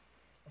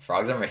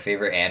 Frogs are my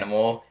favorite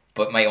animal,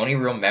 but my only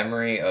real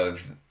memory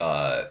of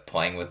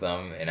playing with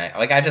them, and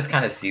I just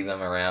kind of see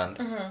them around.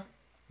 Mm-hmm.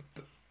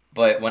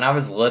 But when I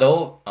was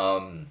little,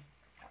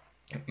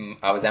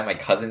 I was at my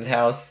cousin's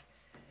house,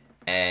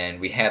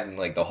 and we had,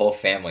 like, the whole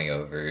family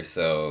over,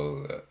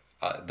 so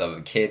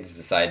the kids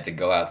decided to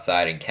go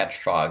outside and catch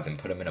frogs and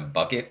put them in a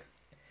bucket.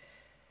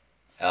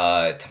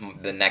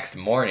 The next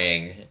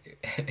morning,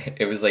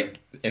 it was like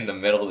in the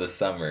middle of the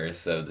summer,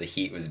 so the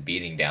heat was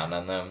beating down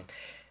on them.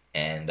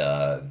 And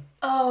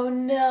oh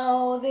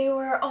no, they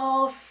were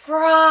all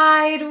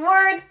fried,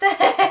 weren't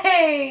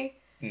they?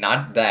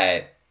 Not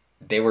that,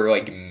 they were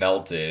like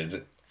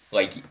melted.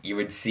 Like you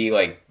would see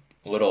like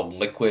little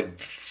liquid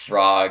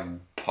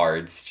frog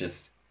parts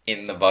just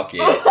in the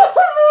bucket. Oh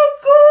my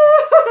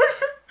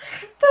god!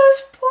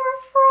 Those poor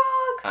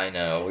frogs. I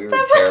know, we were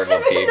that terrible must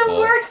have been people. the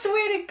worst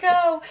way to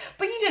go.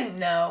 But you didn't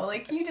know.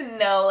 Like,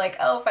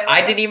 oh, if I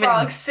let a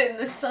frog sit in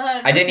the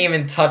sun. I didn't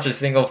even touch a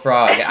single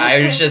frog.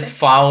 I was just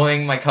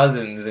following my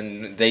cousins,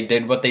 and they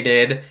did what they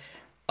did.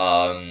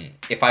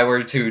 If I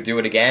were to do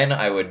it again,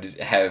 I would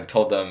have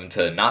told them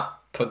to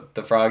not put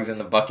the frogs in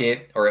the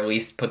bucket, or at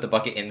least put the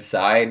bucket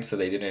inside so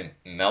they didn't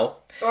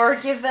melt. Or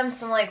give them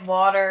some, like,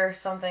 water or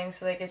something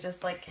so they could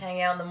just, like,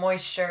 hang out in the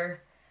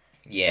moisture.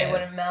 Yeah. They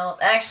wouldn't melt.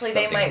 Actually,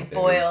 Something they might like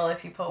boil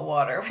if you put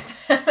water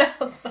with them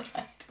outside.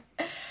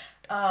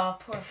 Oh,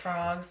 poor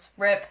frogs.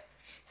 Rip.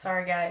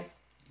 Sorry, guys.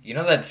 You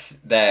know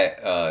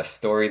that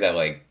story that,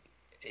 like,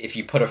 if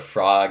you put a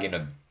frog in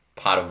a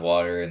pot of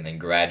water and then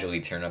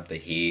gradually turn up the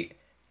heat,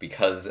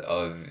 because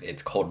of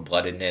its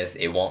cold-bloodedness,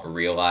 it won't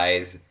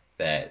realize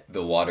that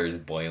the water is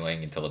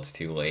boiling until it's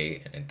too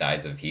late and it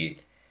dies of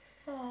heat.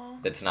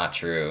 Aww. That's not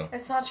true.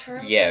 It's not true?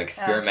 Yeah,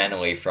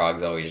 experimentally,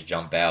 frogs always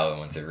jump out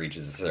once it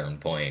reaches a certain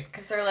point.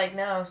 Because they're like,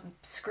 no,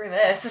 screw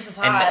this. This is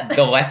hot. And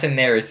the lesson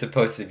there is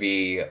supposed to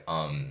be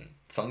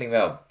something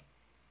about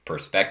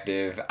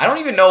perspective. I don't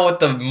even know what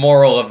the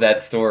moral of that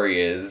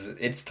story is.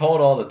 It's told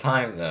all the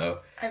time, though.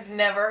 I've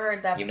never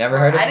heard that. You've never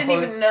heard it I before?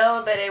 didn't even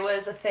know that it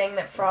was a thing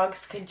that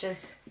frogs could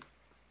just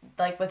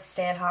like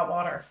withstand hot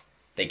water.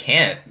 They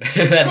can't.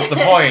 That's the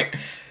point.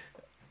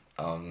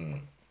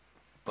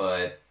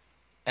 But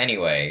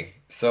anyway,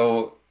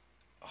 so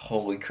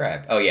holy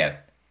crap. Oh yeah,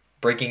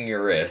 breaking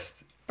your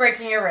wrist.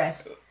 Breaking your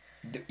wrist.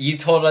 You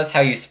told us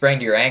how you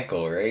sprained your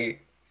ankle, right?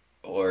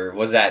 Or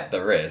was that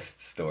the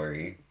wrist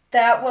story?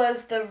 That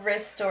was the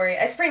wrist story.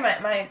 I sprained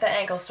the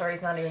ankle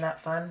story's not even that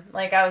fun.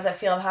 Like, I was at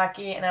field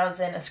hockey and I was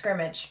in a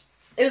scrimmage.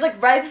 It was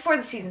like right before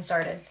the season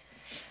started.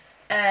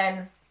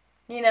 And,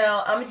 you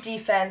know, I'm a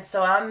defense,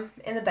 so I'm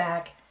in the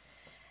back.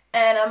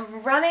 And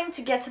I'm running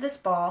to get to this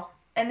ball.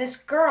 And this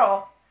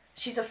girl,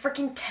 she's a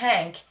freaking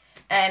tank.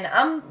 And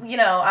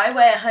I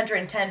weigh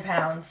 110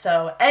 pounds,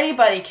 so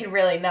anybody can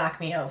really knock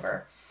me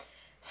over.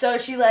 So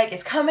she, like,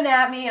 is coming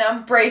at me, and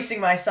I'm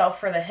bracing myself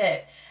for the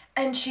hit.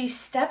 And she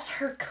steps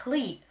her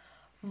cleat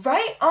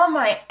right on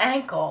my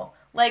ankle.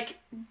 Like,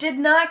 did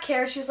not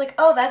care. She was like,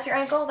 oh, that's your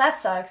ankle? That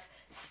sucks.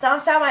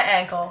 Stomps out my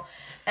ankle.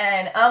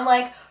 And I'm,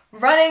 like,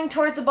 running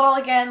towards the ball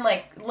again,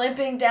 like,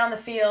 limping down the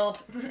field.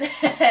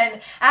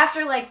 And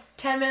after, like,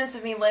 10 minutes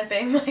of me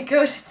limping, my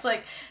coach is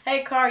like,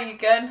 hey, Car, you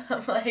good?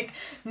 I'm like,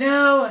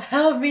 no,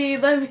 help me,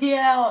 let me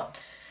out.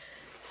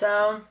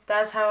 So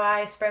that's how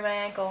I sprained my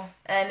ankle.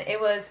 And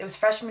it was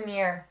freshman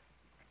year.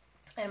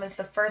 And it was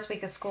the first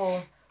week of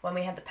school when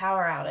we had the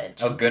power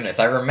outage. Oh goodness,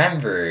 I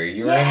remember.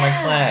 You were in my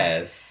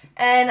class.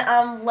 And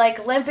I'm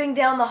like limping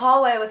down the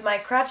hallway with my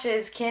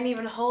crutches, can't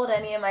even hold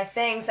any of my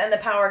things, and the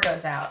power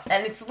goes out.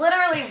 And it's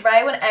literally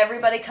right when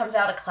everybody comes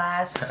out of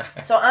class.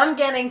 So I'm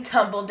getting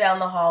tumbled down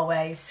the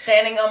hallway,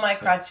 standing on my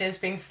crutches,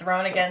 being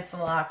thrown against the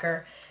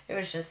locker. It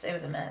was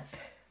a mess.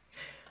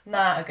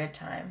 Not a good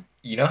time.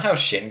 You know how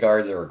shin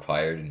guards are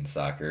required in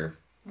soccer?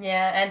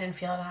 Yeah, and in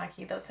field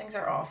hockey. Those things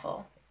are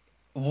awful.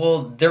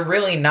 Well, they're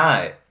really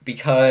not,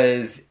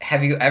 because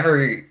have you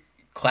ever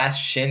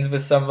clashed shins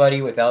with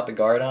somebody without the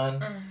guard on?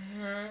 Mm-hmm.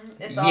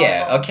 It's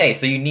yeah, awful. okay,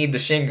 so you need the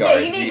shin guards.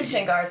 Yeah, you need the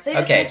shin guards. They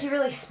just make you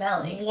really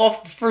smelly. Well,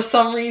 for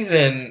some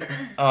reason,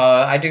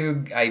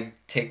 I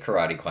take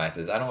karate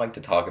classes. I don't like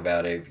to talk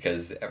about it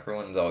because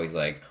everyone's always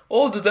like,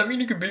 oh, does that mean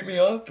you can beat me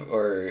up?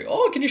 Or,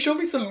 oh, can you show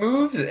me some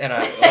moves? And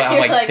I'm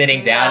like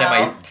sitting down in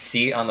my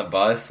seat on the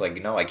bus,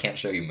 like, no, I can't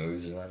show you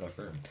moves. There's not enough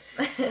room.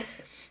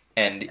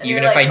 And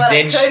even if I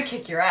could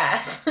kick your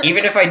ass.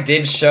 Even if I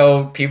did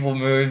show people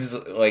moves,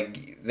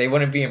 like, they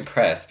wouldn't be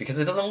impressed because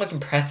it doesn't look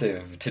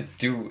impressive to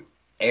do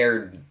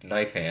air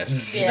knife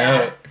hands, you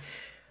know?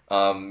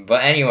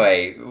 But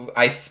anyway,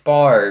 I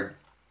spar,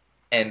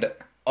 and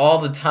all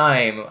the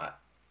time,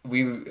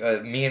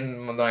 me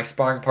and my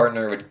sparring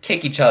partner would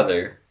kick each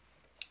other.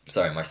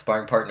 Sorry, my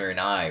sparring partner and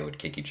I would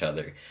kick each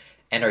other,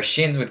 and our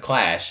shins would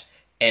clash,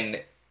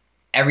 and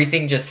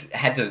everything just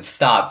had to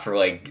stop for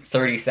like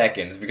 30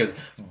 seconds because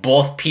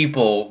both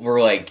people were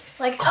like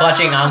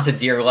clutching onto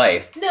dear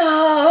life.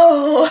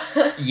 No!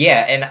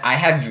 Yeah, and I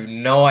have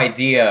no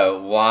idea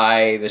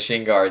why the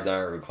shin guards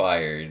aren't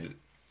required.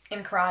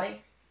 In karate?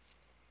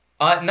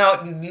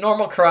 No,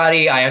 normal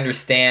karate I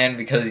understand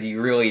because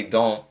you really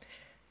don't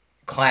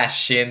clash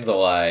shins a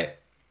lot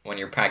when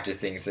you're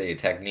practicing, say, a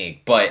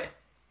technique. But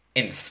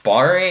in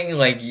sparring,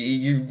 like,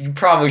 you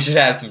probably should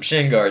have some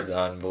shin guards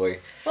on, boy.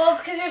 Well,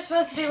 it's because you're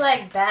supposed to be,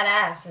 like,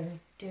 badass and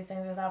do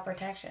things without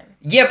protection.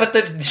 Yeah, but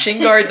the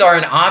shin guards are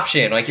an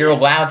option. Like, you're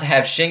allowed to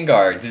have shin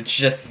guards. It's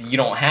just you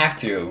don't have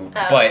to.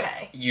 Oh, but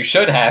okay. You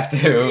should have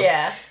to.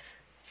 Yeah.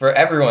 For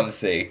everyone's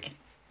sake.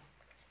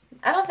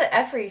 I don't think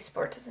every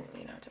sport doesn't,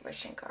 have to wear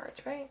shin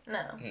guards, right?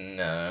 No.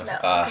 No.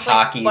 Like,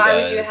 Hockey why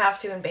does. would you have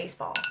to in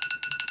baseball?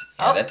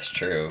 Yeah, that's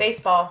true.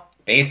 Baseball.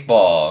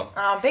 Baseball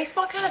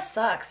kind of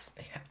sucks.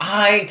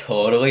 I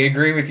totally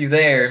agree with you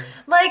there.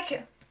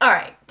 Like,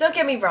 alright, don't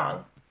get me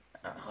wrong.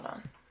 Hold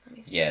on. Let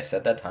me see. Yeah,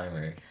 set that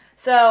timer.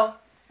 So,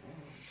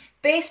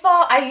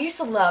 baseball, I used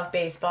to love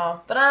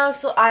baseball, but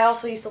I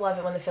also used to love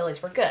it when the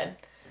Phillies were good.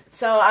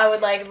 So I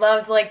would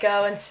love to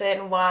go and sit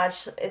and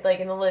watch it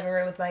in the living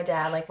room with my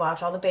dad,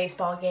 watch all the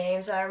baseball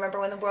games. And I remember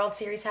when the World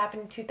Series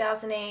happened in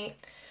 2008,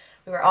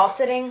 we were all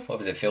sitting. What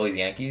was it, Phillies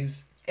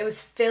Yankees? It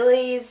was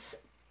Phillies.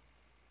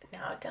 No,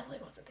 it definitely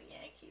wasn't the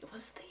Yankees.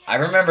 Was it the Yankees? I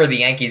remember the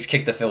Yankees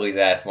kicked the Phillies'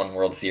 ass one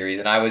World Series,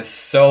 and I was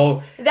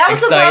so That was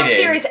excited. the World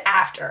Series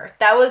after.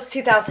 That was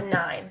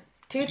 2009.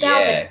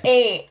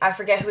 2008, I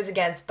forget who was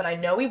against, but I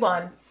know we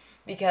won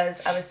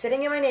because I was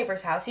sitting in my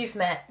neighbor's house. You've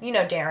met,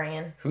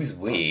 Darian. Who's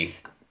we?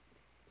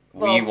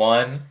 Well, we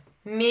won?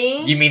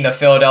 Me? You mean the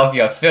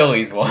Philadelphia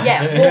Phillies won?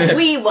 Yeah, well,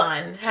 we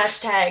won.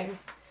 Hashtag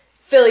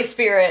Philly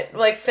spirit.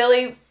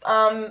 Philly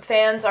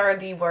fans are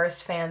the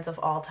worst fans of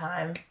all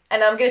time.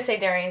 And I'm going to say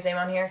Darian's name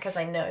on here because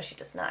I know she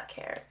does not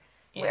care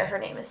where her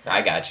name is said.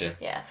 I gotcha.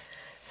 Yeah.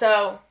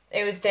 So,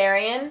 it was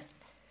Darian,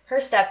 her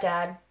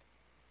stepdad,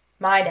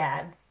 my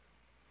dad,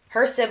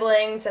 her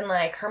siblings, and,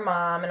 her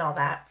mom and all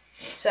that.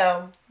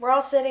 So, we're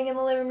all sitting in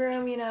the living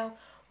room,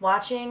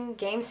 watching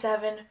Game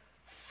 7,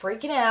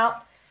 freaking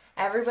out.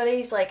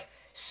 Everybody's,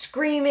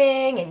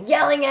 screaming and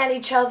yelling at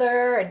each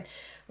other, and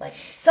like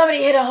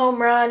somebody hit a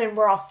home run and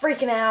we're all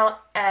freaking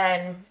out,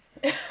 and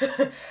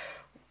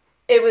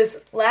it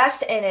was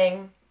last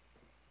inning,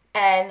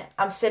 and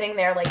I'm sitting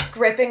there like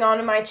gripping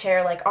onto my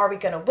chair like, are we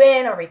gonna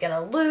win? Are we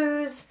gonna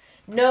lose?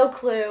 No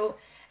clue.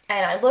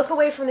 And I look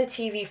away from the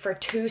TV for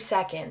 2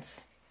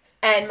 seconds,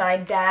 and my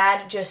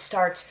dad just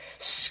starts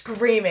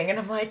screaming, and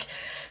I'm like,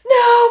 no,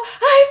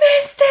 I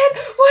missed it.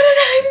 What did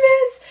I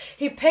miss?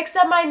 He picks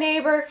up my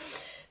neighbor,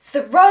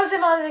 throws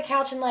him onto the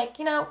couch, and like,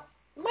 you know,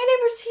 my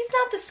neighbor's, he's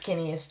not the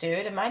skinniest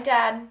dude, and my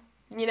dad,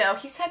 you know,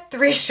 he's had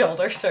 3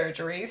 shoulder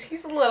surgeries.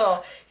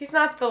 He's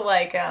not the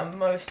like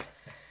most,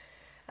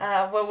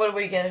 what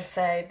are you gonna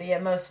say? The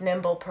most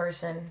nimble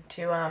person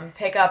to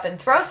pick up and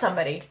throw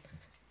somebody.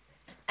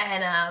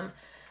 And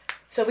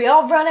so we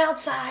all run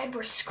outside,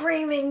 we're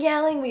screaming,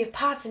 yelling, we have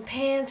pots and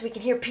pans, we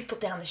can hear people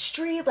down the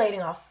street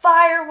lighting off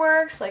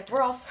fireworks, like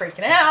we're all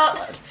freaking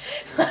out.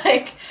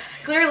 Like,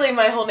 clearly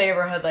my whole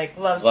neighborhood like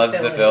loves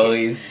the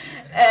Phillies.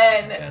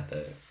 And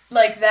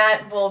like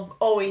that will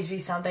always be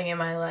something in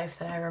my life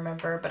that I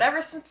remember. But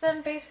ever since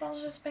then,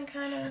 baseball's just been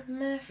kind of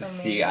meh for me.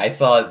 See, I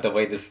thought the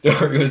way the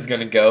story was going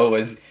to go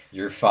was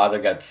your father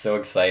got so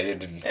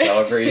excited and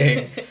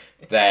celebrating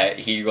that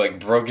he like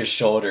broke his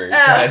shoulder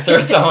trying to throw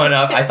someone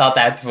up. I thought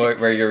that's where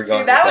you were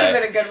going. See, that would have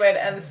been a good way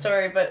to end the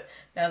story. But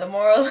no, the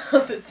moral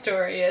of the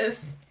story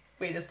is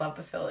we just love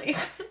the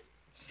Phillies.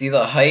 See,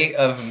 the height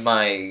of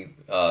my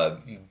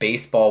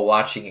baseball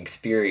watching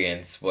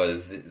experience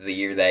was the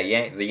year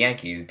that the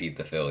Yankees beat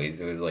the Phillies.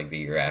 It was like the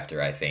year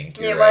after, I think.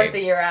 It was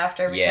the year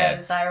after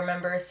because I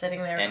remember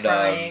sitting there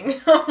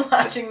crying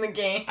watching the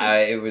game.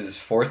 It was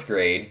 4th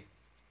grade,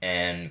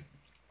 and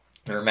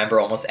I remember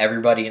almost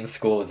everybody in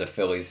school was a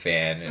Phillies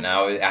fan, and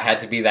I had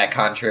to be that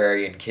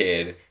contrarian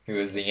kid who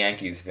was the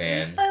Yankees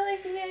fan. I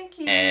like the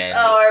Yankees. And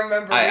I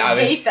remember I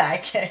hate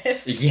that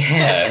kid.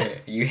 Yeah,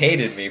 you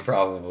hated me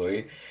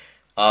probably.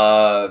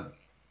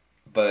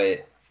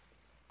 But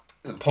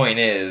the point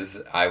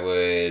is, I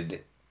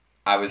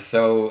was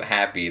so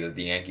happy that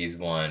the Yankees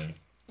won.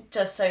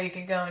 Just so you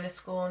could go into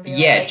school and be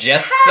like,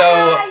 just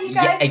so, you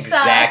guys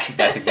suck.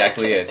 That's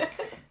exactly it.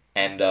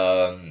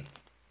 And,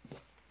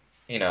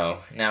 you know,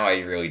 now I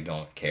really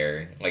don't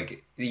care.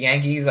 Like, the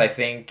Yankees, I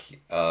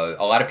think, a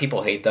lot of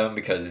people hate them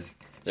because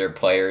their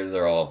players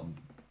are all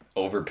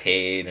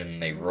overpaid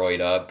and they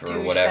roid up or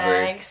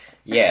whatever.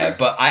 Yeah,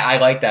 but I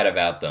like that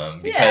about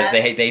them because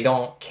they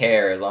don't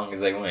care as long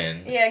as they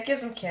win. Yeah, it gives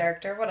them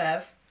character,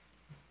 whatever.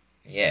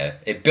 Yeah,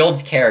 it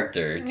builds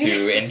character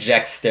to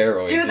inject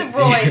steroids. Do the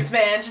roids,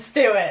 man. Just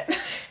do it.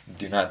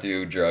 Do not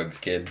do drugs,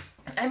 kids.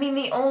 I mean,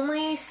 the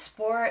only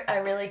sport I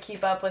really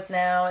keep up with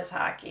now is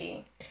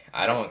hockey.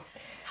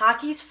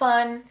 Hockey's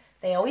fun.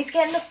 They always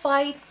get into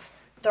fights.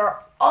 They're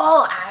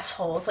all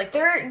assholes. Like,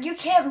 you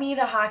can't meet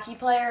a hockey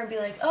player and be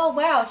like, oh,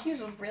 wow, he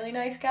was a really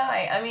nice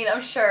guy. I mean,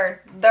 I'm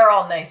sure they're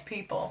all nice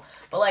people.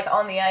 But, like,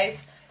 on the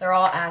ice, they're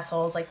all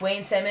assholes. Like,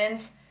 Wayne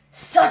Simmons,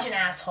 such an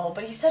asshole,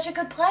 but he's such a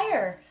good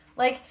player.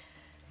 Like,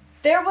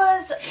 there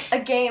was a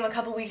game a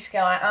couple weeks ago.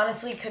 I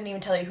honestly couldn't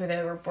even tell you who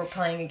they were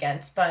playing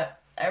against.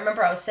 But I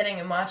remember I was sitting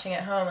and watching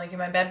at home, like, in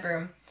my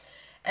bedroom.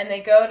 And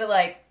they go to,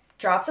 like,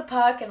 drop the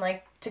puck and,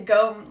 like, to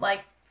go,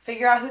 like,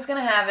 figure out who's going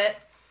to have it.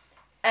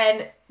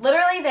 And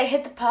literally, they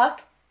hit the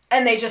puck,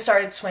 and they just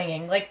started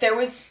swinging. Like, there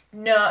was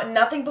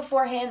nothing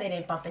beforehand. They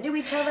didn't bump into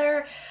each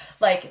other.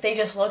 Like, they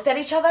just looked at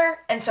each other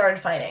and started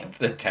fighting.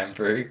 The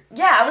temper.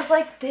 Yeah, I was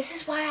like, this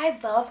is why I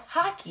love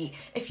hockey.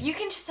 If you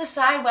can just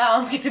decide, wow,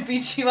 I'm going to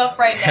beat you up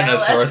right now,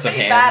 that's pretty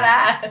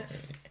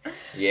badass.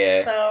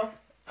 Yeah. So.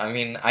 I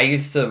mean, I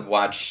used to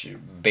watch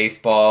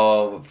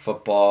baseball,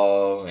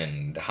 football,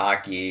 and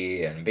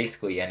hockey, and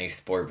basically any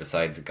sport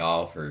besides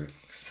golf or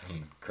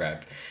some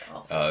crap.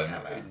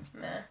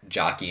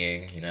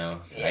 Jockeying, you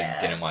know. Yeah.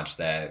 I didn't watch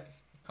that.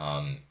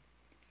 I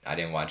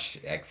didn't watch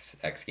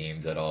X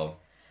Games at all.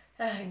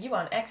 You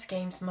on X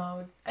Games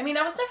mode. I mean,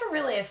 I was never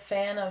really a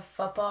fan of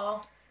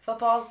football.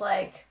 Football's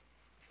like,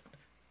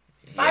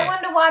 if I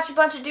wanted to watch a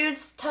bunch of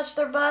dudes touch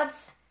their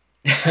butts,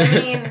 I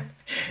mean...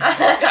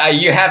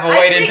 you have a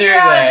way to do that. I figure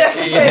out a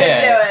different way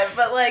to do it,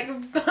 but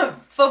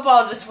like,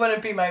 football just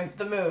wouldn't be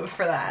the move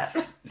for that.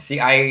 See,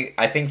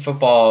 I think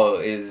football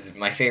is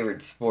my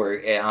favorite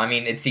sport. I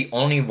mean, it's the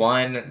only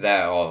one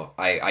that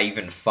I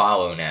even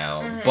follow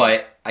now. Mm-hmm.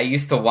 But I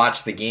used to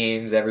watch the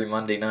games every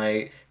Monday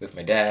night with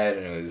my dad,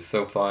 and it was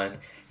so fun.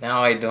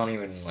 Now I don't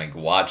even like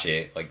watch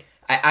it. Like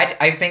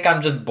I think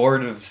I'm just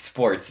bored of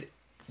sports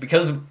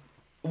because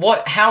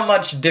how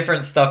much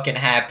different stuff can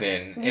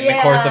happen in the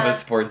course of a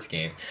sports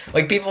game.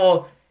 Like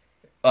people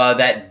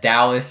that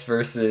Dallas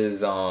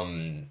versus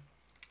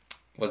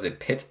was it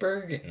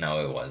Pittsburgh?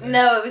 No, it wasn't.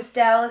 No, it was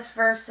Dallas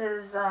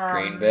versus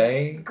Green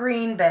Bay.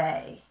 Green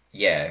Bay.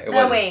 Yeah, it was.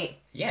 No, wait.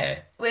 Yeah.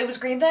 Wait, it was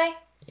Green Bay?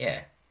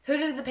 Yeah. Who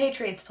did the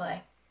Patriots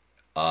play?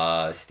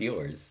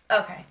 Steelers.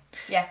 Okay.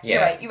 Yeah.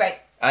 You're right.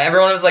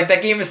 Everyone was like,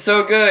 that game is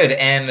so good.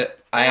 And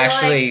I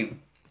actually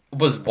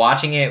was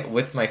watching it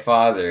with my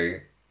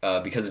father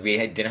because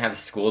didn't have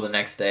school the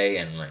next day,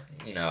 and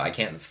I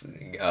can't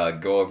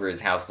go over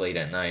his house late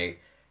at night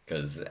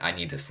because I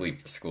need to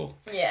sleep for school.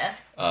 Yeah.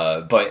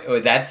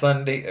 But that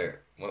Sunday,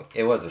 well,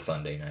 it was a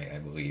Sunday night, I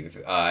believe.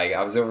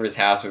 I was over his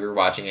house. We were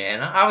watching it,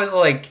 and I was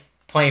like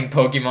playing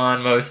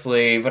Pokemon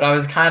mostly, but I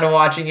was kind of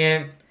watching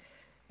it,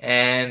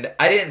 and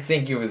I didn't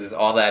think it was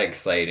all that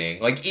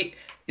exciting. Like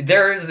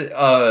there's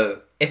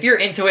if you're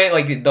into it,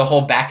 like the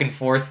whole back and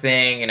forth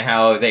thing and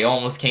how they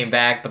almost came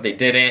back but they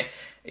didn't.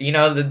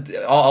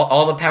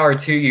 All the power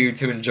to you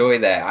to enjoy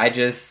that.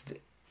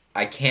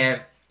 I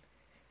can't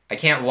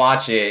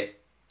watch it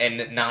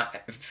and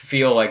not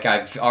feel like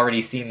I've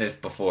already seen this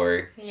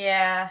before.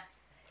 Yeah.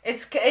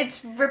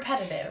 It's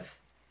repetitive.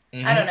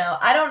 Mm-hmm.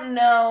 I don't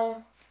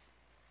know.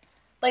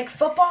 Like,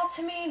 football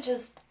to me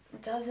just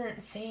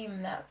doesn't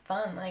seem that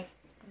fun. Like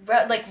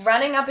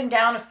running up and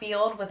down a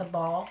field with a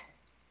ball.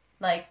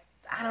 Like,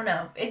 I don't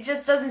know. It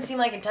just doesn't seem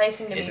like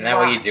enticing to me. Isn't that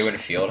what you do in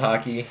field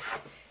hockey?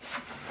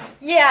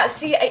 Yeah,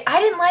 see, I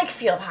didn't like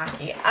field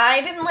hockey.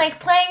 I didn't like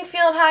playing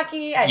field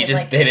hockey. You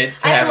just did it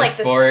to have a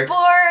sport? I didn't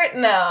like the sport.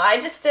 No, I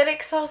just did it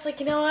because I was like,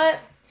 you know what?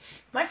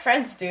 My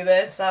friends do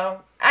this,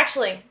 so...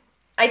 Actually,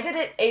 I did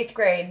it 8th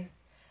grade,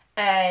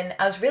 and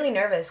I was really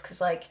nervous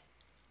because, like,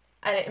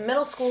 in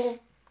middle school,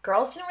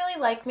 girls didn't really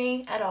like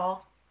me at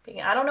all.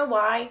 I don't know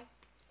why.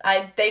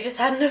 They just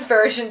had an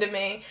aversion to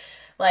me.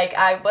 Like,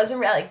 I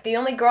wasn't... Like, the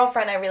only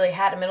girlfriend I really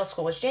had in middle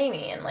school was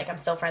Jamie, and, like, I'm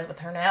still friends with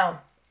her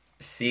now.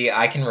 See,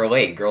 I can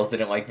relate. Girls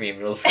didn't like me in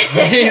middle school.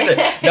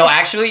 No,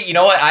 actually, you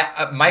know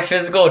what? My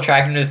physical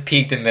attractiveness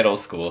peaked in middle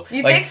school.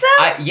 You think so?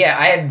 I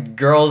had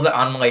girls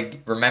on,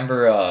 like,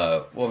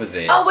 remember, what was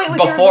it? Oh, wait,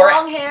 with your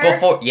long hair?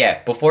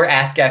 Before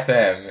Ask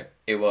FM,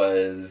 it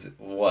was,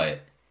 what?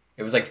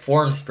 It was, like,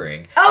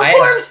 Formspring.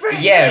 Oh,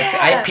 Formspring! Yeah,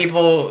 I had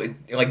people,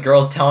 like,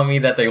 girls telling me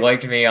that they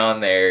liked me on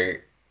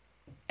there.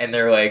 And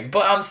they're like,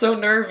 but I'm so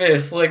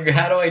nervous. Like,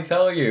 how do I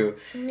tell you?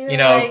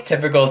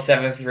 Typical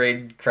 7th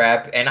grade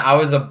crap. And I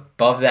was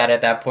above that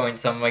at that point.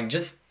 So I'm like,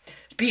 just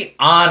be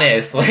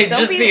honest. Like,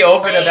 just be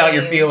open about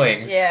your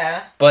feelings.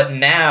 Yeah. But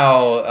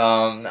now,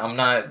 I'm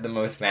not the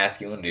most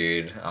masculine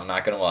dude. I'm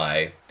not going to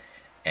lie.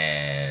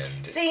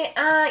 And... See,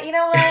 you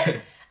know what?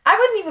 I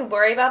wouldn't even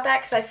worry about that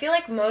because I feel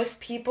like most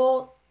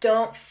people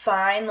don't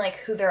find, like,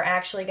 who they're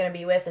actually going to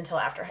be with until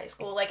after high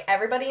school. Like,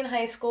 everybody in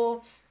high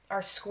school...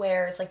 are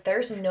squares. Like,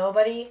 there's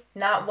nobody,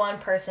 not one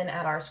person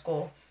at our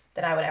school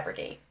that I would ever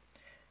date.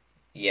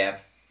 Yeah.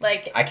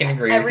 Like, I can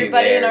agree with you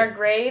everybody there. in our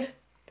grade,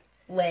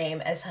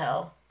 lame as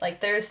hell. Like,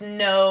 there's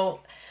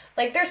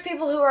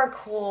people who are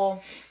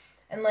cool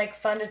and, like,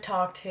 fun to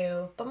talk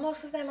to, but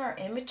most of them are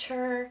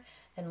immature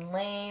and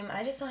lame.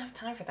 I just don't have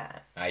time for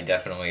that. I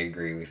definitely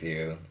agree with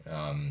you.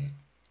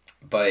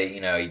 But,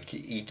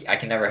 I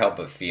can never help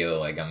but feel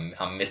like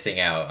I'm missing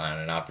out on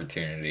an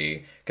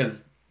opportunity.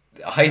 Because...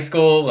 high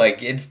school,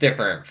 like, it's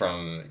different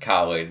from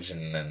college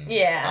and then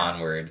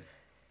onward.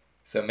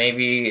 So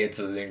maybe it's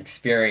an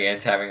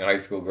experience having a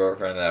high school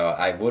girlfriend that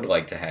I would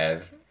like to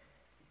have.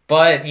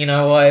 But, you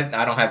know what?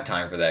 I don't have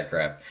time for that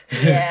crap.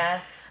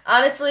 Yeah.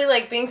 Honestly,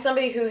 like, being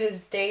somebody who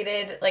has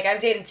dated... Like, I've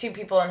dated 2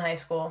 people in high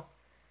school.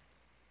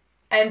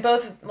 And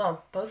both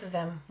of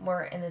them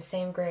were in the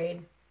same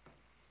grade.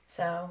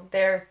 So,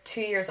 they're 2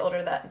 years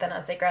older than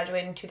us. They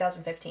graduated in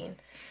 2015.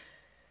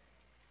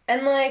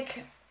 And,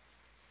 like...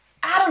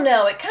 I don't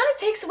know, it kind of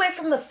takes away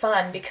from the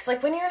fun because,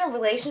 like, when you're in a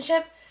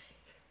relationship,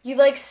 you,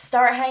 like,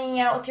 start hanging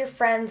out with your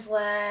friends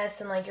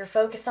less and, like, you're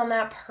focused on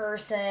that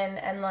person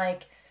and,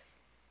 like,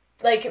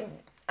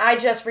 I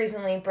just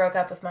recently broke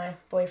up with my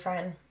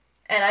boyfriend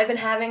and I've been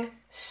having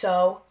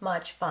so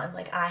much fun.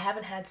 Like, I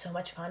haven't had so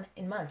much fun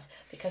in months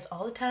because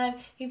all the time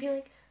he'd be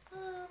like,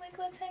 oh, like,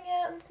 let's hang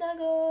out and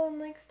snuggle and,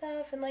 like,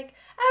 stuff. And, like,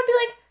 I would be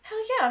like, hell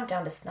yeah, I'm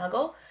down to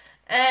snuggle.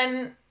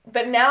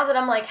 But now that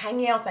I'm, like,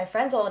 hanging out with my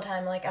friends all the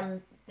time, like,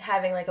 I'm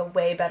having, like, a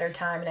way better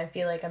time and I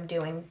feel like I'm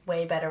doing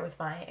way better with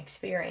my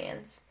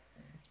experience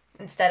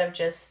instead of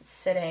just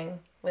sitting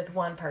with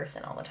one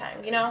person all the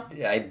time, you know?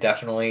 I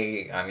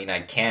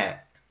can't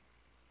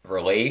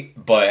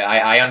relate, but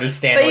I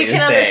understand what you're saying.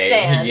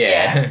 But you can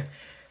understand,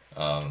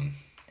 yeah.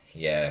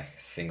 Yeah,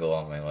 single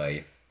all my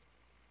life.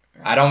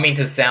 I don't mean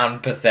to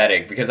sound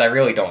pathetic because I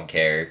really don't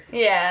care.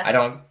 Yeah.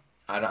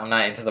 I'm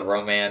not into the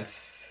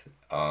romance.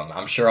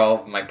 I'm sure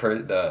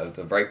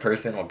the right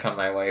person will come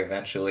my way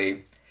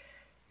eventually.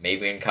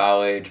 Maybe in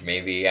college,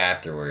 maybe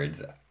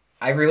afterwards.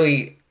 I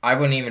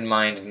wouldn't even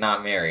mind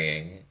not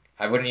marrying.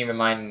 I wouldn't even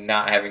mind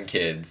not having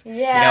kids.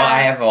 Yeah.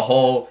 I have a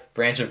whole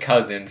branch of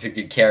cousins who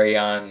could carry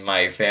on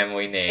my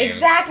family name.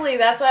 Exactly.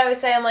 That's why I always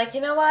say, I'm like, you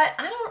know what?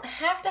 I don't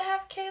have to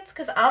have kids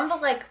because I'm the,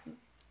 like,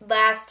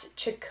 last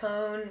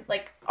Chacon,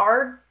 like,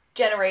 our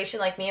generation,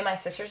 like me and my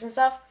sisters and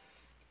stuff,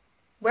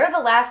 we're the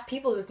last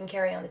people who can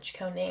carry on the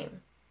Chacon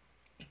name.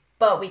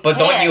 But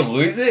don't you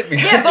lose it? We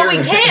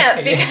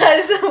can't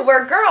because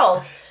we're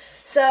girls.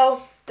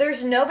 So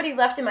there's nobody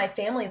left in my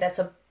family that's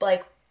a,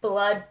 like,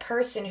 blood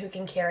person who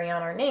can carry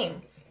on our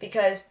name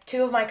because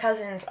 2 of my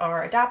cousins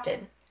are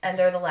adopted and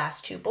they're the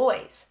last 2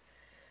 boys.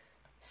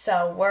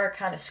 So we're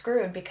kind of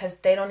screwed because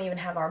they don't even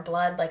have our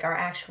blood, like our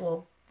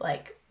actual,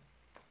 like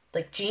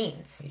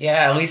genes.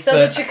 Yeah, at least So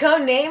the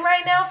Chacon name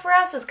right now for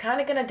us is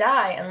kind of going to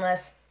die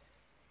unless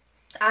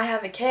I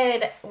have a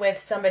kid with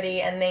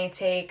somebody and they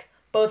take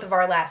both of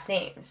our last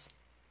names.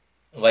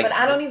 Like, but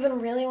I don't even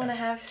really want to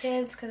have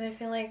kids because I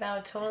feel like that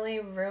would totally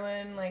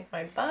ruin, like,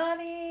 my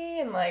body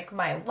and, like,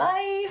 my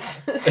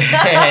life. So,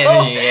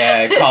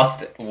 yeah, it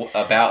costs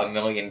about $1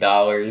 million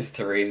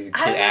to raise a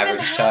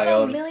average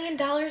child. $1 million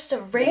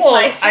to raise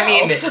myself. I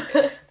mean,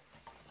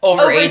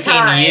 over 18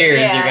 time, years,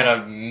 yeah. you're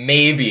gonna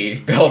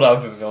maybe build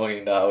up $1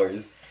 million.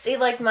 See,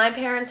 like, my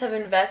parents have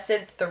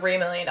invested $3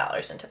 million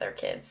into their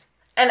kids.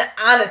 And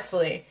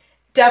honestly,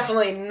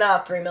 definitely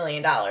not $3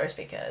 million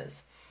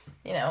because...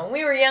 You know, when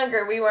we were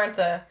younger, we weren't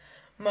the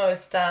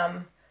most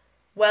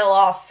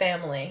well-off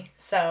family.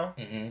 So,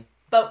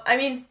 But, I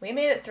mean, we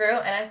made it through,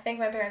 and I think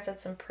my parents had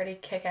some pretty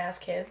kick-ass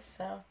kids,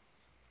 so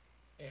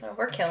you know,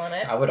 we're killing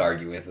it. I would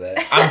argue with that.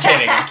 I'm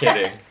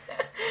kidding.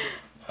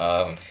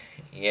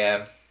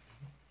 Yeah.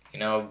 You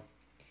know,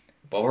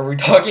 what were we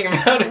talking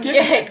about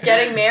again?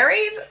 Getting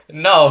married?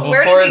 No, before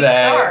Where did we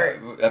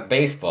that,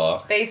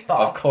 baseball.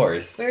 Baseball. Of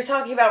course. We were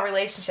talking about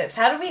relationships.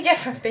 How did we get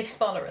from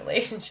baseball to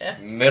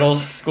relationships? Middle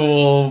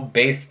school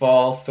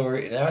baseball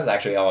story. That was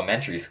actually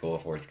elementary school,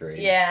 4th grade.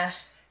 Yeah.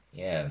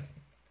 Yeah.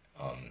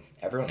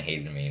 Everyone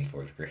hated me in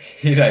 4th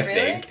grade, I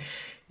think.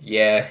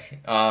 Yeah.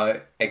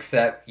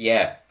 Except,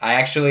 I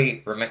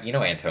actually remember. You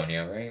know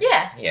Antonio, right?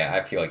 Yeah. Yeah,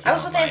 I feel like I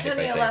was with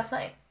Antonio last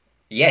night.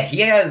 Yeah,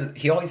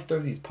 he always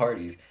throws these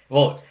parties.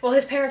 Well,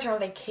 his parents are on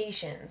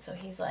vacation, so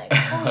he's like,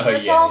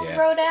 let's all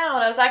throw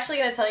down. I was actually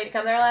going to tell you to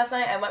come there last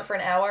night. I went for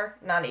an hour.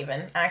 Not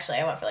even. Actually,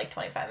 I went for like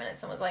 25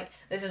 minutes and was like,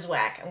 this is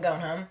whack. I'm going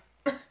home.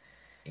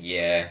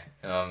 Yeah.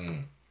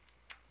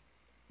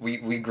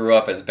 We grew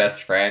up as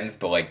best friends,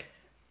 but like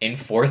in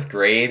 4th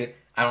grade,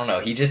 I don't know,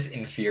 he just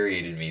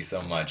infuriated me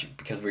so much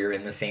because we were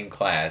in the same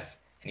class.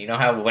 And you know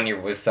how when you're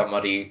with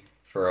somebody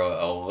for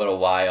a little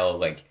while,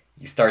 like,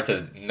 you start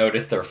to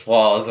notice their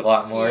flaws a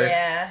lot more.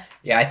 Yeah.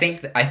 Yeah, I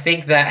think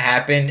that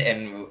happened,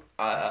 and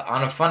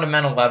on a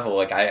fundamental level,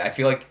 like, I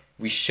feel like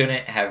we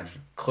shouldn't have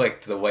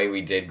clicked the way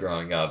we did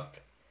growing up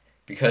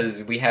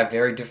because we have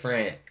very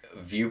different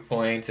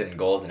viewpoints and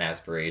goals and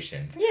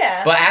aspirations.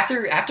 Yeah. But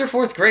after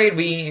 4th grade,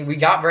 we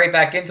got right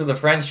back into the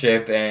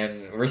friendship,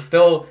 and we're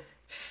still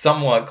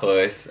somewhat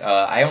close.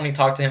 I only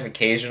talk to him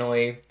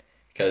occasionally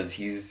because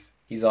he's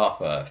off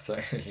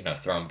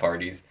throwing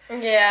parties.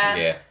 Yeah.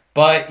 Yeah.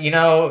 But, you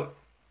know,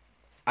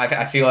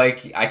 I feel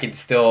like I could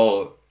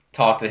still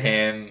talk to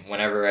him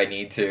whenever I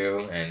need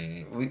to,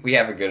 and we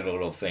have a good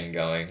little thing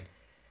going.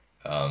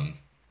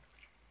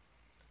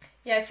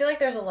 Yeah, I feel like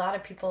there's a lot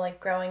of people, like,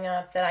 growing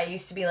up that I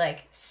used to be,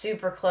 like,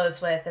 super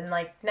close with, and,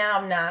 like, now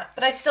I'm not.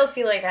 But I still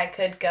feel like I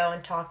could go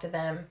and talk to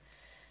them.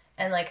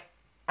 And, like,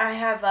 I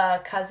have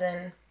a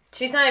cousin.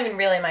 She's not even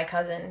really my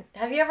cousin.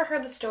 Have you ever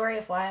heard the story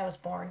of why I was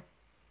born?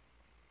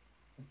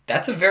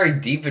 That's a very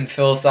deep and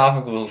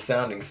philosophical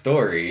sounding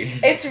story.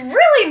 It's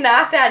really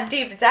not that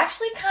deep. It's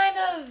actually kind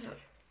of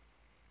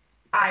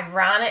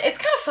ironic. It's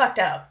kind of fucked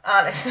up,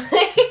 honestly.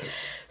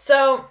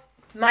 So,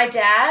 my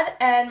dad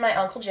and my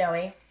Uncle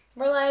Joey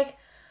were like,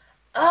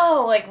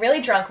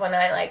 really drunk one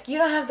night, like, you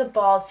don't have the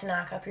balls to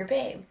knock up your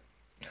babe.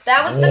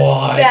 That was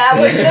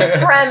the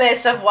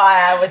premise of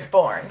why I was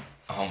born.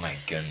 Oh my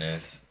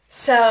goodness.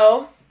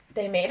 So,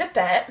 they made a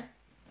bet.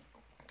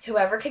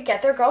 Whoever could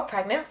get their girl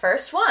pregnant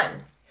first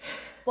won.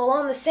 Well,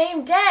 on the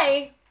same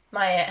day,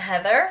 my Aunt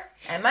Heather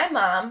and my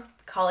mom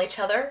call each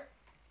other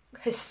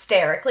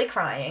hysterically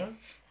crying,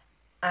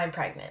 I'm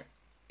pregnant.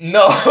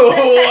 No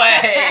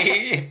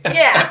way!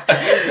 Yeah.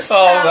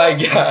 Oh my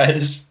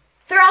gosh.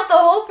 Throughout the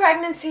whole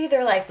pregnancy,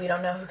 they're like, we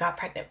don't know who got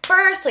pregnant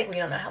first. Like, we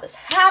don't know how this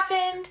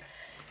happened.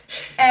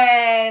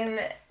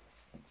 And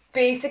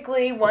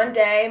basically, one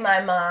day,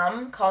 my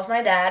mom calls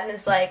my dad and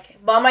is like,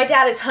 well, my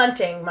dad is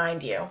hunting,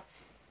 mind you.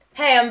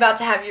 Hey, I'm about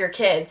to have your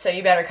kid, so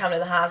you better come to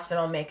the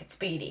hospital and make it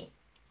speedy.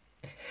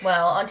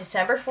 Well, on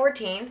December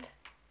 14th,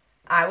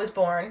 I was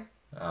born.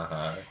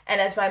 Uh-huh. And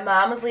as my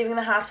mom was leaving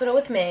the hospital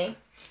with me,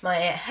 my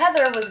Aunt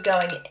Heather was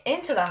going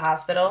into the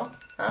hospital.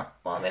 Oh,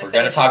 well, I'm going to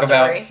finish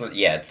the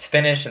story.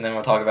 Finish, and then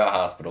we'll talk about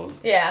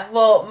hospitals. Yeah,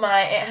 well,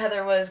 my Aunt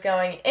Heather was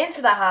going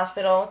into the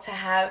hospital to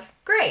have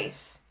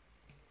Grace.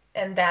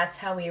 And that's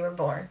how we were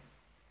born.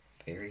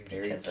 Very,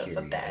 very because curious.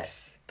 Of a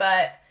bet.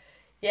 But...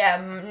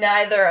 yeah,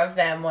 neither of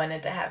them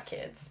wanted to have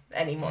kids.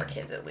 Any more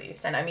kids, at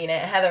least. And, I mean,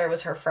 Aunt Heather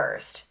was her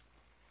first.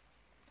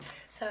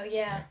 So,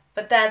 yeah.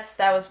 But that's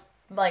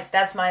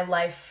my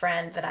life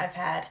friend that I've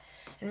had.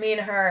 And me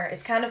and her,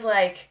 it's kind of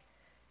like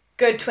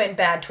good twin,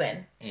 bad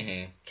twin.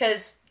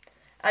 Because,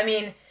 I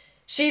mean,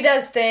 she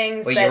does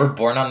things Wait, you were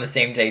born on the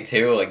same day,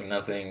 too? Like,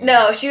 nothing...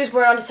 No, she was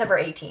born on December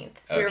 18th.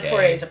 Okay. We were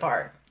 4 days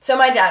apart. So,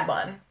 my dad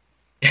won.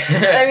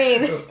 I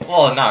mean...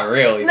 well, not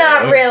really.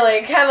 Not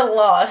really. Kind of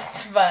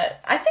lost,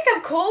 but I think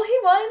I'm cool. He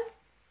won.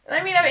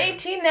 I mean, I'm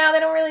 18 now. They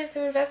don't really have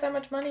to invest that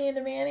much money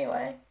into me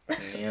anyway.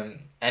 Yeah.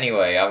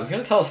 Anyway, I was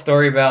going to tell a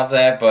story about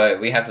that,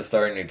 but we have to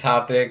start a new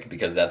topic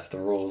because that's the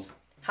rules.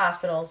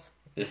 Hospitals.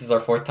 This is our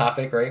fourth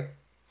topic, right?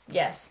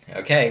 Yes.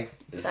 Okay.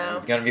 This So-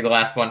 is going to be the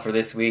last one for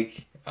this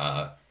week.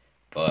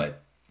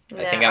 But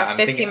I think our I'm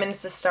 15 thinking...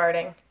 minutes is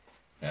starting.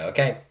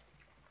 Okay.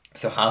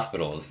 So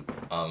hospitals.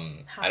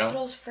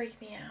 Hospitals freak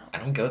me out. I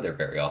don't go there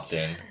very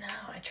often. Yeah,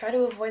 no, I try to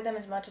avoid them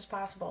as much as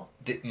possible.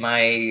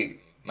 My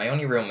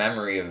only real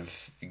memory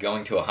of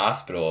going to a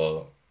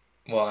hospital,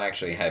 well, I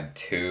actually had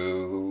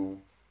two,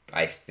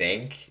 I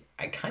think.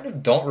 I kind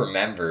of don't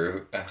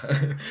remember.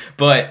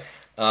 But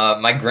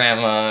my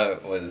grandma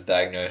was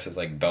diagnosed with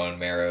like bone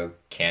marrow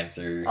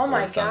cancer Oh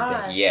my or something.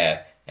 gosh.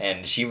 Yeah.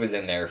 And she was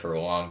in there for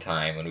a long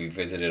time, and we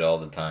visited all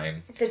the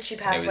time. Did she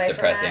And pass it was away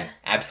depressing. from that?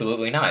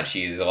 Absolutely not.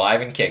 She's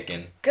alive and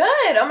kicking.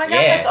 Good. Oh my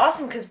gosh, Yeah. that's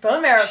awesome because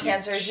bone marrow She-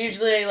 cancer is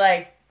usually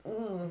like,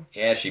 ooh,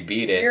 Yeah, she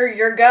beat it.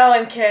 you're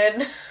going,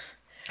 kid.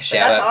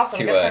 Shout that's out awesome.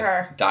 to Good for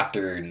her.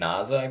 Dr.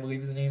 Naza, I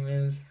believe his name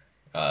is.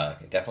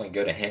 Definitely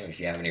go to him if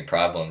you have any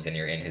problems and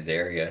you're in his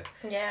area.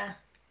 Yeah.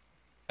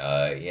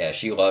 Yeah,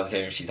 she loves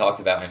him. She talks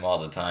about him all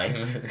the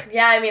time.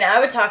 Yeah, I mean, I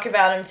would talk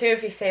about him too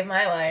if he saved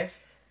my life.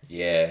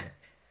 Yeah.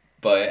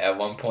 But at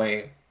one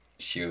point,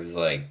 she was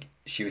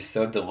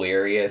so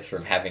delirious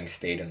from having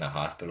stayed in the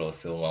hospital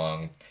so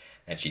long.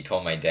 And she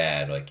told my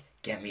dad, like,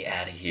 get me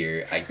out of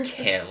here. I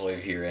can't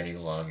live here any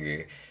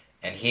longer.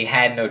 And he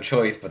had no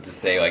choice but to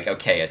say, like,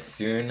 okay,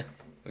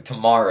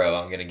 tomorrow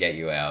I'm going to get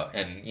you out.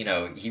 And,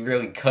 he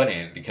really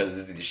couldn't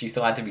because she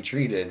still had to be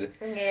treated.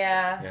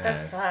 Yeah, Yeah. that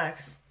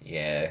sucks.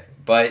 Yeah.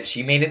 But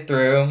she made it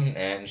through,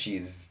 and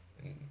she's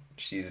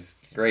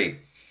great.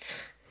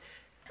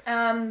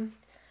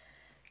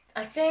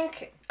 I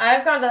think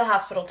I've gone to the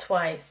hospital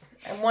twice,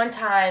 and one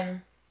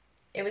time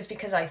it was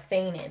because I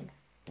fainted.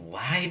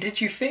 Why did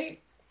you faint?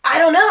 I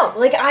don't know.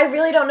 Like, I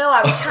really don't know.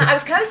 I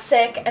was kind of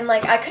sick, and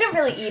like I couldn't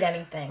really eat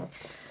anything.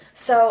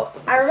 So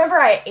I remember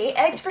I ate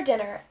eggs for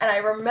dinner, and I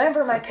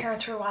remember my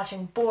parents were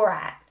watching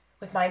Borat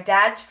with my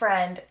dad's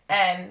friend,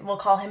 and we'll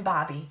call him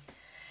Bobby.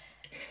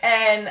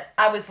 And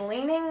I was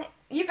leaning.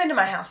 You've been to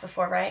my house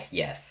before, right?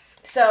 Yes.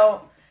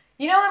 So,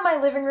 in my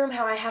living room,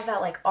 how I have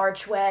that like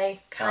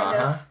archway kind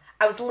of.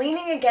 I was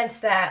leaning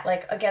against that,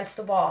 like against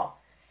the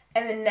wall.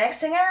 And the next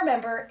thing I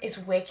remember is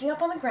waking up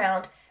on the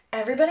ground,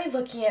 everybody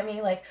looking at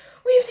me like,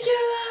 we have to get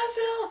her to the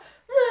hospital.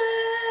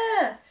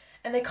 Ah!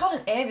 And they called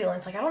an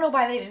ambulance. Like, I don't know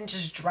why they didn't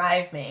just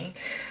drive me.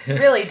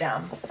 Really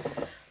dumb.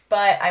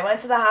 But I went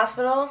to the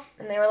hospital,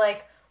 and they were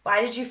like,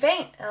 why did you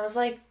faint? And I was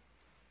like,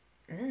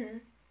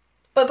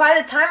 But by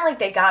the time, like,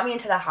 they got me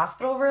into the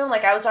hospital room,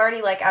 like, I was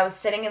already, like, I was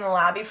sitting in the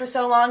lobby for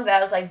so long that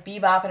I was, like,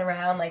 bebopping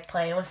around, like,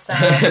 playing with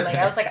stuff. And, like,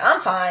 I was like, I'm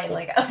fine.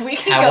 Like, we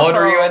can go How old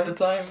were you home. at the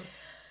time?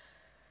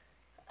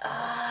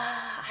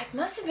 I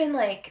must have been,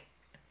 like,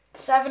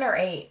 7 or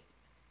 8.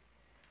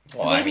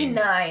 Well, Maybe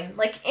 9.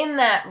 Like, in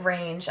that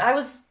range. I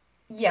was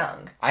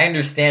young. I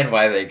understand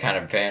why they kind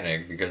of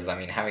panicked because,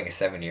 having a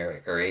 7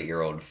 or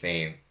 8-year-old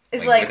faint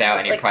It's without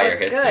any prior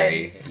what's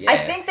history. good. Yeah. I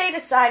think they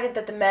decided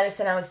that the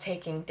medicine I was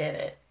taking did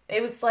it.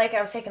 It was like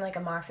I was taking, like,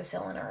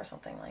 amoxicillin or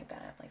something like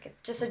that. Like,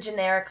 just a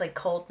generic, like,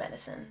 cold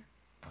medicine.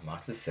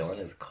 Amoxicillin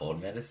is a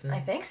cold medicine? I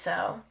think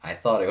so. I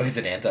thought it was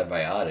an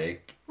antibiotic.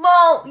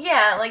 Well,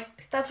 yeah, like,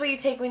 that's what you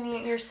take when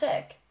you're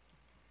sick.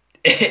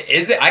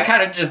 Is it? I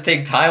kind of just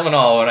take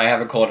Tylenol when I have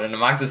a cold, and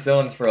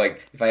amoxicillin's for,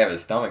 like, if I have a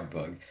stomach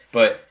bug.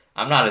 But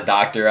I'm not a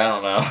doctor. I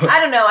don't know. I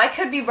don't know. I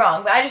could be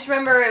wrong, but I just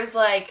remember it was,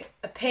 like,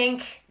 a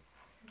pink,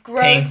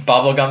 gross... Pink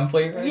bubblegum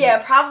flavor? Yeah,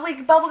 probably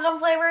bubblegum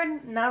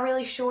flavored. Not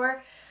really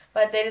sure.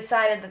 But they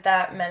decided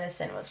that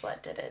medicine was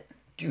what did it.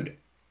 Dude,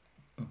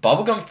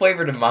 bubblegum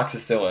flavored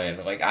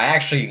amoxicillin, like, I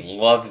actually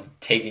loved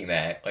taking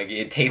that. Like,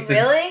 it tasted...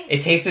 Really?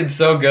 It tasted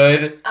so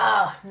good.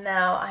 Oh,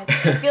 no. I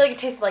feel like it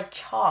tasted like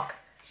chalk.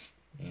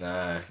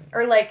 Nah.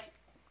 Or like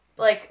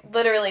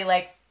literally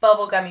like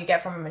bubble gum you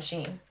get from a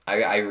machine.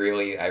 I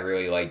really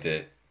liked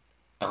it.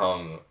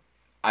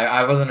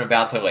 I wasn't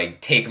about to,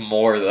 like, take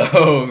more,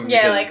 though.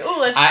 Yeah, like, ooh,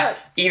 let's chug.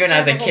 Even chug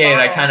as a the whole kid,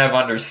 I bottle. kind of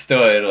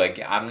understood, like,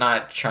 I'm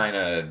not trying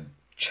to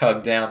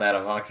chug down that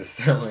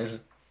amoxicillin.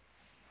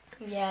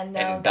 Yeah, no, and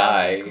that would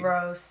die. be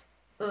gross.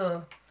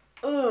 Ooh.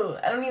 Ooh,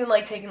 I don't even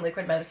like taking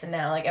liquid medicine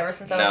now. Like, ever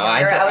since I was No,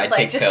 younger, I was I like,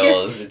 take just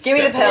pills. give It's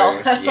me the pill.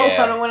 simpler.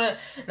 I don't want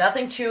to,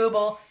 nothing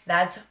chewable.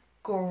 That's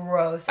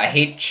gross. I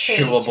hate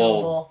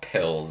chewable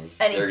pills.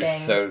 They're Anything.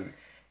 so...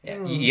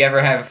 Yeah. You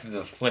ever have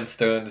the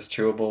Flintstones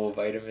chewable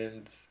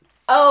vitamins?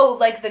 Oh,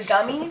 like the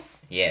gummies?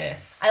 Yeah.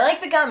 I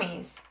like the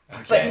gummies,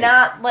 Okay. but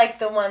not like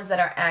the ones that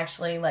are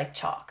actually like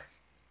chalk.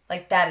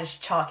 Like, that is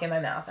chalk in my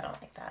mouth. I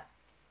don't like that.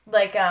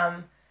 Like,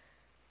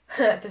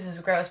 this is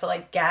gross, but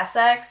like Gas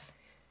X?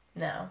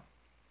 No.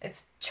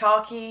 It's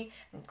chalky,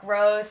 and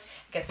gross,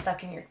 it gets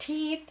stuck in your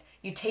teeth,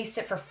 you taste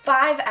it for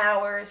 5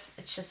 hours.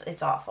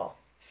 It's awful.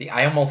 See,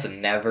 I almost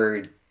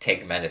never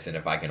take medicine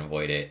if I can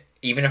avoid it.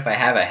 Even if I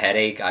have a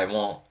headache, I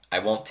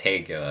won't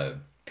take a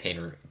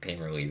pain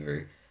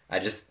reliever.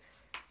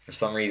 For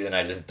some reason,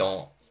 I just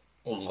don't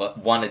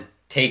want to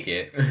take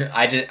it.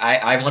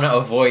 I want to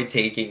avoid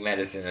taking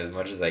medicine as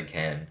much as I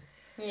can.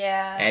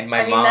 Yeah. And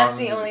that's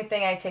the only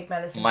thing I take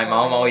medicine My for.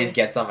 mom really. always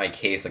gets on my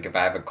case. Like, if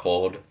I have a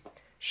cold,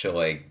 she'll,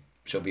 like,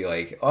 she'll be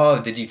like,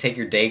 "Oh, did you take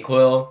your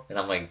Dayquil?" And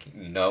I'm like,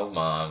 "No,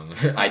 Mom,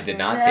 I did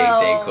not No, take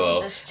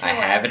Dayquil. just I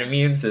have an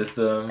immune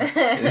system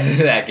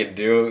that can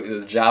do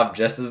the job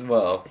just as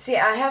well." See,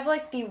 I have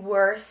like the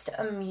worst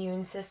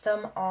immune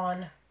system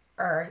on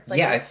earth. Like,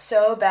 Yeah, it's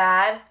so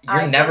bad. You're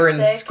I never get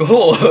in sick.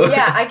 school.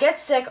 Yeah, I get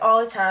sick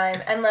all the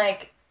time, and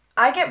like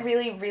I get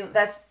really,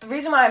 that's the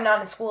reason why I'm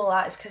not in school a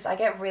lot is because I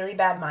get really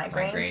bad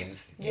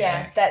migraines.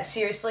 Yeah. That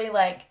seriously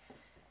like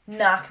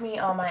knock me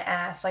on my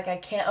ass. Like, I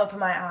can't open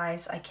my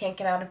eyes. I can't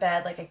get out of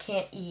bed. Like, I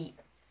can't eat.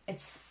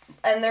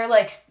 And they're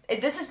like,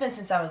 this has been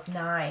since I was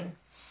 9,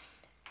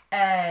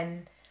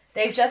 and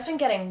they've just been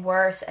getting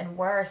worse and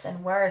worse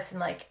and worse. And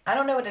like, I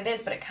don't know what it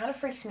is, but it kind of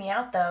freaks me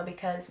out though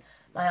because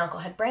my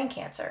uncle had brain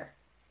cancer.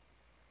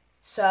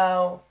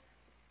 So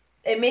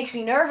it makes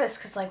me nervous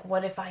because, like,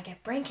 what if I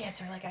get brain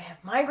cancer? Like, I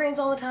have migraines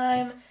all the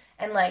time,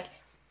 and like,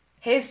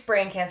 his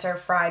brain cancer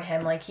fried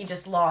him. Like, he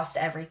just lost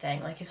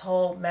everything. Like, his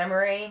whole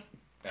memory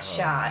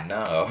shot.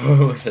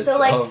 No, that's So,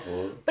 like,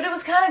 awful. But it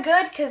was kind of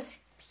good because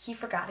he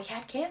forgot he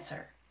had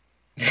cancer.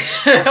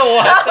 What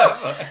the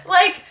fuck?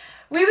 Like,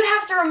 we would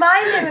have to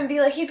remind him and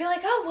be like, he'd be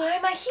like, "Oh, why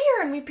am I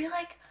here?" And we'd be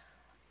like,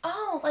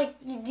 "Oh, like,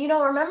 you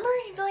don't remember?"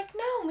 And he'd be like,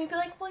 "No." And we'd be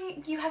like, "Well,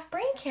 you have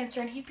brain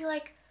cancer." And he'd be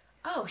like,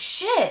 "Oh,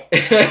 shit.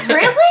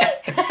 Really?"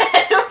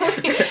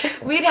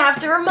 We'd have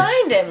to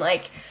remind him,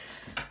 like,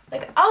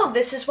 "Oh,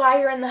 this is why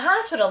you're in the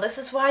hospital. This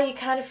is why you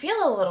kind of feel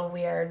a little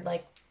weird.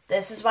 Like,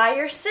 this is why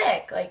you're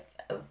sick. Like,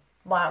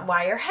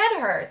 why your head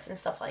hurts," and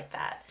stuff like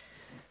that.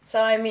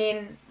 So, I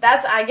mean,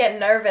 I get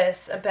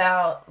nervous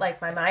about,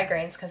 like, my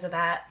migraines because of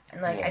that.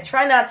 And, like, I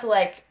try not to,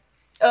 like,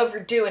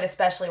 overdo it,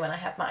 especially when I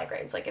have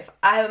migraines. Like, if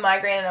I have a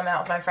migraine and I'm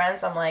out with my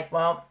friends, I'm like,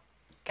 well,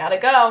 gotta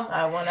go.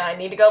 I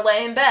need to go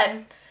lay in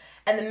bed.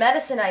 And the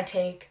medicine I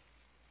take,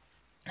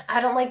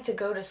 I don't like to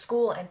go to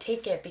school and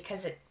take it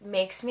because it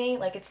makes me,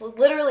 like, it's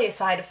literally a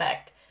side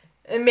effect.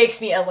 It makes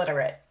me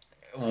illiterate.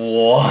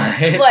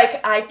 What?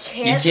 Like, I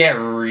can't... You can't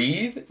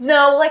read?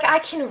 No, like, I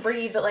can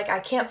read, but, like, I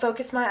can't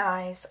focus my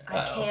eyes.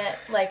 Oh.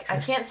 I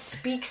can't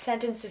speak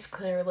sentences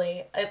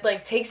clearly. It,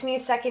 like, takes me a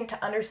second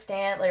to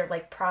understand,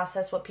 like,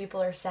 process what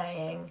people are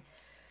saying.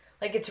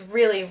 Like, it's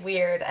really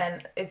weird,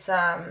 and it's,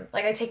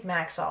 like, I take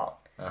Maxalt.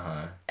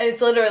 Uh-huh. And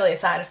it's literally a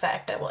side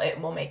effect that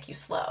it will make you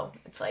slow.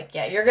 It's like,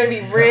 yeah, you're going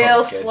to be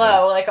real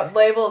slow. Like, a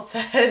label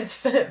says,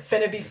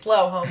 finna be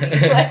slow,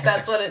 homie. Like,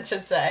 that's what it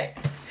should say.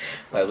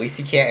 Well, at least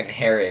you can't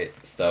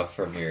inherit stuff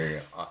from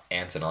your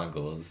aunts and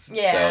uncles.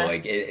 Yeah. So,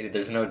 like,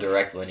 there's no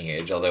direct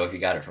lineage, although if you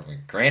got it from your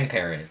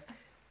grandparent...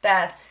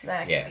 That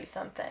could be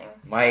something.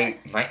 My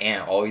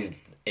aunt always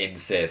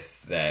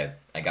insists that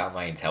I got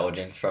my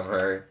intelligence from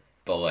her,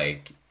 but,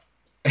 like...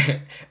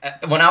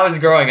 when I was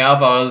growing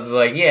up, I was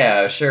like,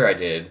 yeah, sure I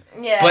did.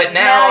 Yeah. But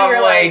now I'm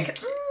you're like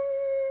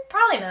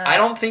probably not. I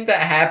don't think that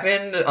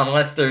happened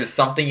unless there's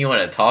something you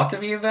want to talk to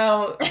me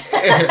about.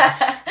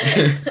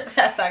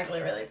 That's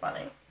actually really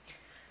funny.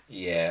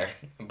 Yeah.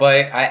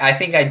 But I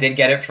think I did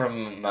get it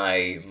from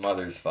my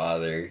mother's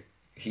father.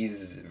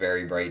 He's a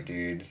very bright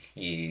dude.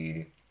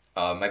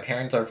 My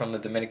parents are from the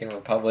Dominican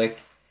Republic.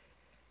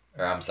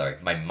 Or I'm sorry,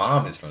 my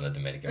mom is from the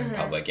Dominican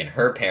Republic, and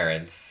her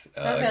parents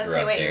I was gonna grew say,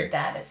 up wait, there. your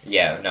dad is too.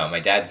 Yeah, no, my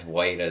dad's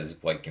white as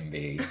white can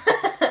be.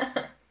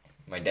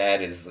 My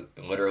dad is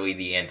literally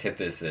the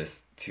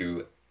antithesis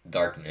to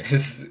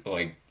darkness.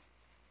 Like,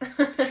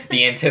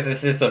 the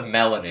antithesis of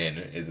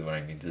melanin is what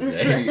I mean to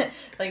say.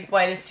 Like,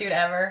 whitest dude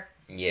ever.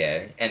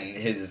 Yeah, and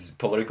his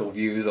political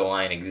views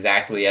align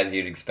exactly as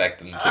you'd expect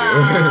them to.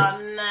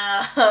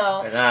 Oh,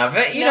 no.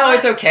 But, you know,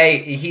 it's okay.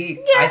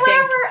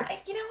 Whatever.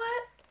 You know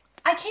what?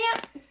 I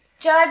can't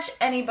judge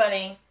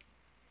anybody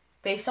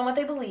based on what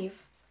they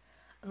believe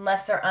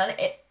unless they're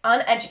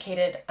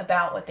uneducated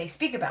about what they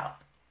speak about.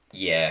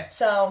 Yeah.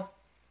 So,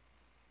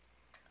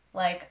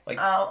 like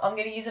I'm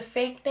going to use a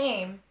fake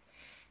name,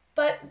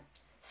 but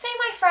say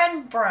my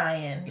friend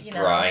Brian,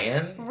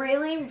 Brian?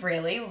 really,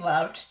 really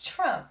loved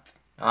Trump.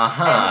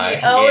 Uh-huh, and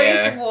he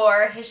always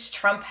wore his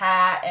Trump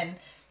hat, and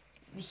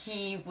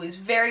he was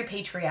very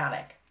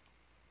patriotic.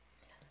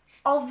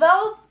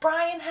 Although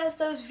Brian has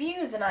those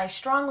views, and I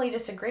strongly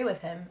disagree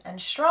with him,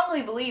 and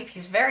strongly believe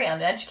he's very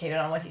uneducated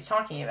on what he's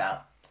talking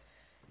about,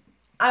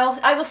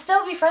 I will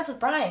still be friends with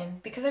Brian,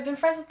 because I've been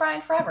friends with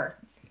Brian forever.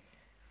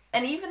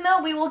 And even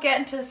though we will get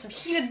into some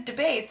heated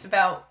debates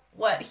about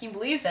what he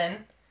believes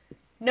in,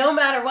 no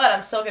matter what,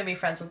 I'm still going to be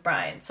friends with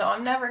Brian. So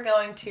I'm never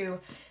going to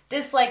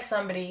dislike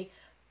somebody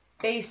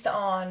based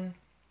on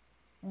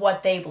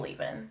what they believe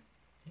in.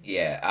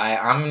 Yeah,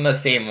 I'm the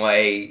same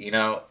way, you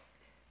know.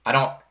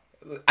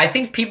 I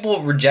think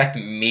people reject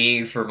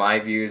me for my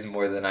views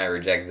more than I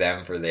reject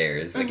them for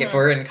theirs. Like, if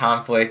we're in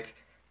conflict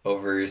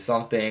over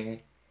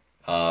something,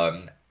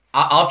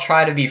 I'll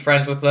try to be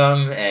friends with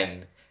them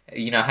and,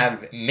 you know,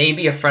 have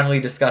maybe a friendly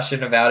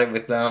discussion about it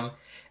with them.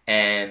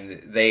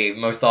 And they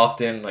most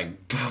often,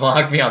 like,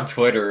 block me on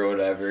Twitter or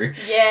whatever.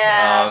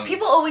 Yeah,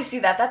 people always do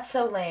that. That's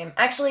so lame.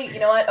 Actually, you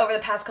know what? Over the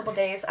past couple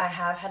days, I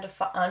have had to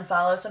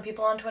unfollow some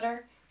people on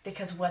Twitter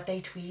because what they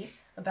tweet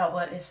about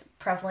what is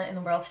prevalent in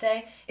the world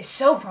today is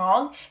so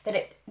wrong that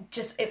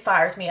it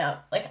fires me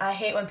up. Like, I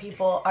hate when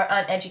people are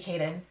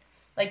uneducated.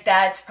 Like,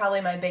 that's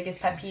probably my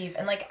biggest pet peeve.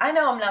 And, like, I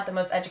know I'm not the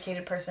most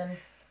educated person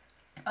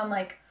on,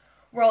 like,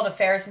 world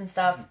affairs and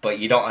stuff. But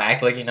you don't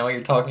act like you know what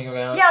you're talking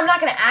about? Yeah, I'm not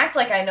going to act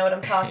like I know what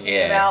I'm talking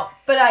Yeah. about.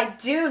 But I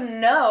do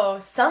know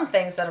some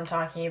things that I'm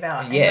talking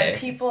about. And Yeah. when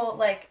people,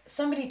 like,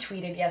 somebody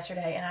tweeted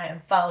yesterday, and I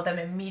unfollowed them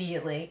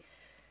immediately.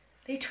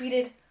 They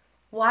tweeted,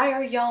 "Why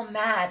are y'all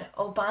mad?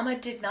 Obama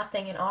did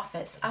nothing in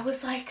office." I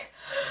was like,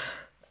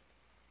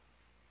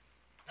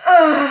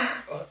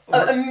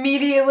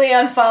 immediately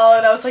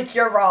unfollowed. I was like,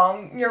 "You're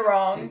wrong. You're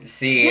wrong."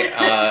 See,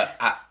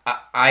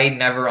 I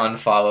never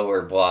unfollow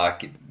or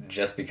block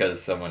just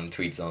because someone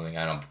tweets something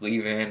I don't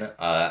believe in.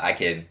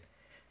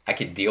 I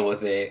could deal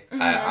with it.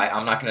 Mm-hmm.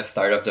 I'm not gonna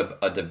start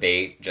up a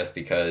debate just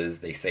because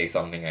they say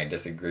something I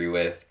disagree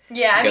with.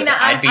 Yeah, I mean,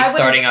 Because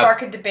I wouldn't up-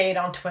 spark a debate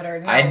on Twitter.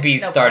 No, I'd be no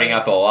starting way.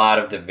 up a lot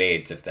of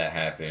debates if that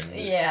happened.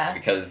 Yeah.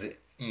 Because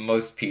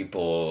most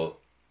people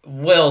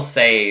will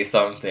say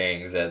some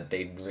things that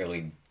they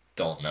really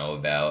don't know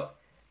about.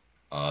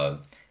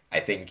 I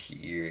think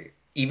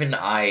even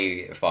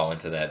I fall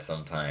into that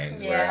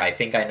sometimes where Yeah. I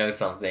think I know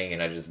something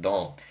and I just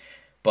don't.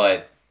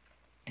 But,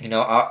 you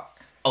know,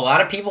 a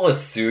lot of people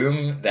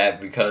assume that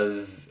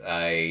because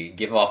I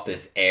give off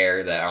this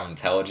air that I'm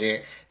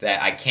intelligent,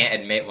 that I can't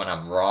admit when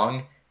I'm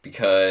wrong.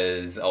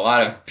 Because a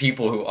lot of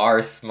people who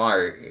are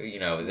smart, you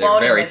know, they're Won't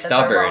very admit that they're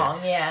stubborn.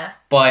 wrong, yeah.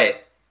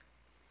 But,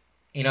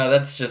 you know,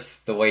 that's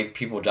just the way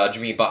people judge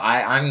me. But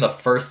I'm the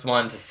first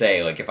one to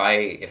say, like, if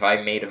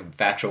I made a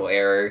factual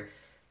error,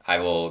 I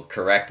will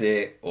correct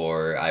it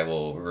or I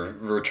will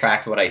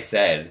retract what I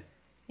said.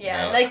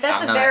 Yeah, You know, like,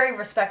 that's I'm a not- very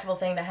respectable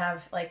thing to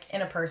have, like,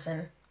 in a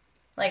person.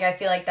 Like, I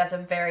feel like that's a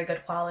very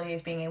good quality,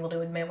 is being able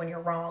to admit when you're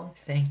wrong.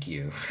 Thank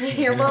you.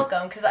 You're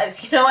welcome.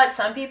 Because, you know what,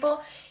 some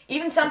people,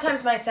 even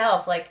sometimes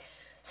myself, like,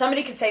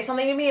 somebody could say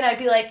something to me and I'd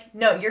be like,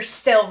 "No, you're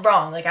still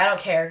wrong. Like, I don't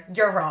care.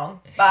 You're wrong.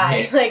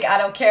 Bye." Like, I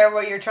don't care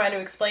what you're trying to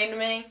explain to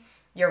me.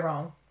 You're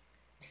wrong.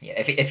 Yeah,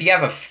 if you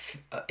have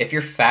if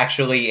you're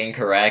factually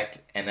incorrect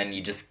and then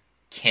you just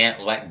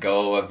can't let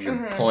go of your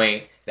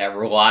point that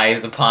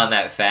relies upon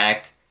that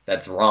fact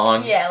that's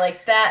wrong. Yeah,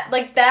 like that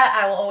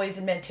I will always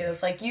admit to.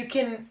 If, like, you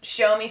can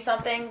show me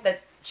something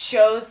that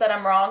shows that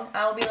I'm wrong,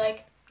 I'll be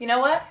like, "You know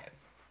what?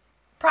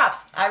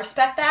 Props. I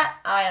respect that.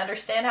 I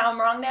understand how I'm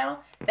wrong now.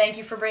 Thank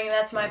you for bringing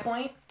that to my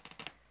point."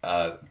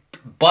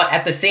 But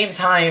at the same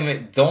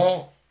time,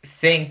 don't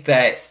think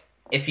that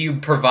if you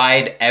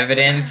provide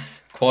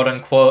evidence, quote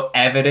unquote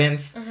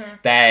evidence,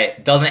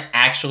 that doesn't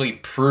actually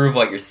prove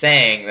what you're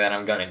saying, that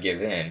I'm gonna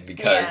give in.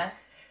 Because, Yeah.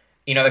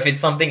 you know, if it's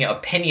something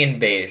opinion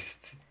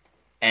based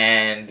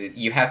and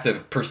you have to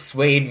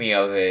persuade me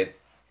of it,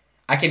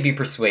 I can be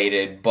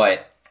persuaded,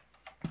 but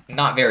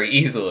not very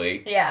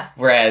easily. Yeah.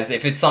 Whereas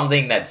if it's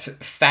something that's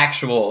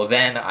factual,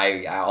 then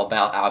I'll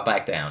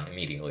back down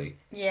immediately.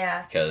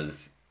 Yeah.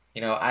 Because,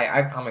 you know,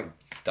 I'm a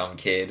dumb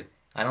kid.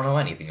 I don't know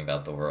anything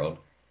about the world.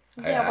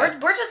 Yeah,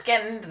 we're just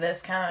getting into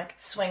this kind of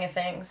swing of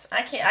things.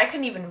 I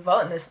couldn't even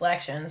vote in this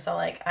election, so,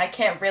 like, I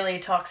can't really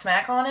talk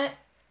smack on it,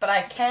 but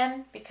I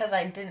can because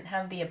I didn't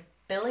have the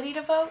ability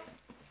to vote.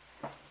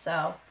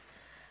 So,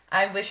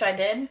 I wish I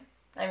did.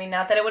 I mean,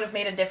 not that it would have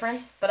made a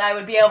difference, but I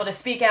would be able to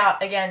speak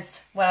out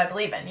against what I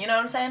believe in. You know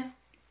what I'm saying?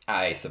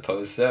 I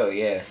suppose so,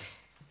 yeah.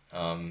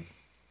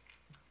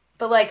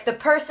 But, like, the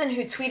person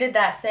who tweeted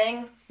that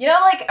thing, you know,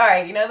 like,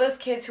 alright, you know those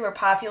kids who were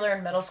popular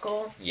in middle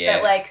school? Yeah.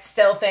 That, like,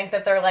 still think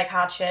that they're, like,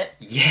 hot shit?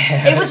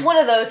 Yeah. It was one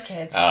of those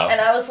kids. Oh.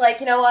 And I was like,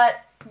 you know what?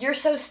 You're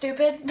so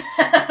stupid.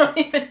 I don't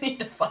even need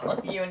to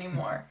follow you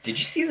anymore. Did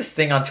you see this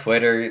thing on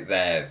Twitter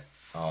that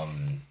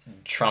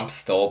Trump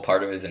stole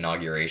part of his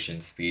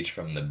inauguration speech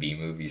from the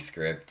B-movie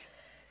script?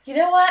 You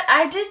know what?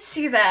 I did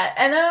see that.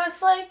 And I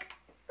was like...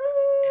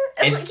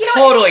 It's you know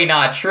totally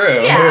not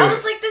true. Yeah, I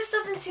was like, this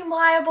doesn't seem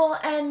liable,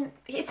 and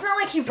it's not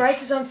like he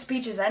writes his own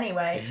speeches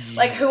anyway.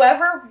 Like,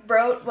 whoever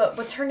wrote,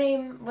 what's her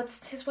name?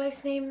 What's his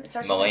wife's name? It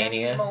starts with an M.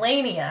 Melania.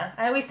 Melania.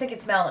 I always think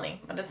it's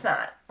Melanie, but it's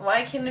not.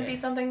 Why can't it be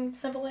something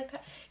simple like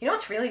that? You know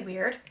what's really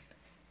weird?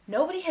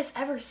 Nobody has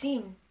ever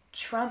seen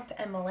Trump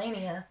and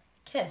Melania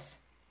kiss.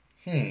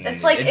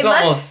 That's like, it's it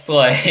almost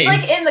like... It's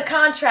like in the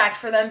contract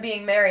for them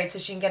being married so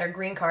she can get her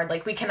green card.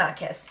 Like, we cannot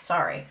kiss.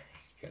 Sorry.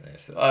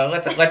 Goodness.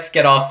 Let's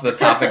get off the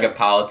topic of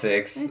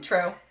politics.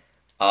 True.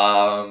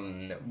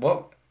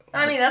 What?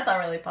 I mean, that's not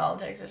really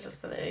politics. It's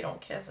just that they don't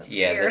kiss. It's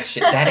weird.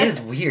 That is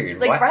weird.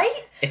 Like, Why-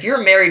 right? If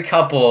you're a married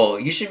couple,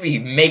 you should be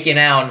making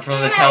out in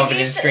front of the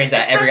television screens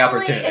at every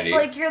opportunity. If,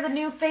 like, you're the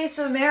new face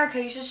of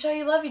America, you should show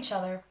you love each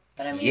other.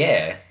 But I mean,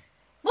 Yeah.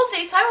 we'll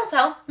see. Time will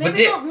tell.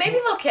 Maybe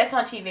they'll kiss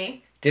on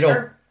TV. Did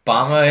Or-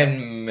 Obama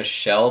and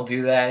Michelle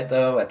do that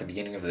though at the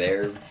beginning of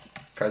their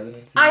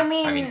presidency? I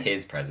mean,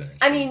 his presidency.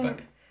 but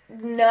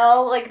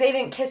no, like, they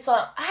didn't kiss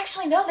on...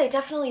 Actually, no, they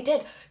definitely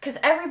did. Because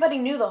everybody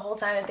knew the whole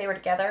time that they were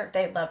together,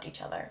 they loved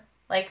each other.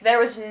 Like, there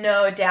was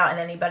no doubt in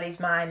anybody's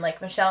mind,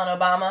 like, Michelle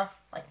and Obama,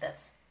 like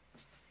this.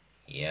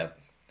 Yep.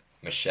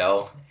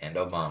 Michelle and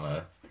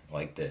Obama.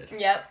 like this.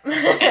 Yep.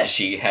 And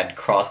she had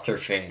crossed her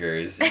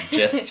fingers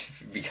just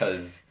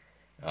because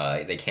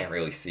they can't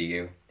really see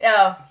you,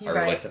 Oh, you're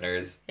our right.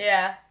 listeners.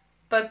 Yeah,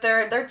 but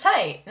they're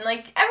tight, and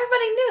like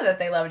everybody knew that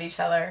they loved each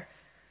other.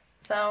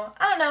 So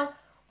I don't know.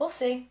 We'll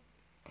see.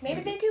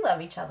 Maybe they do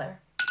love each other.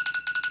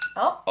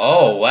 Oh.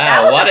 Oh, wow.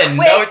 That was What a a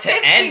quick note to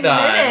 15 end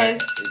on.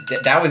 minutes.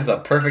 That was the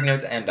perfect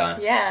note to end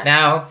on. Yeah.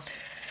 Now,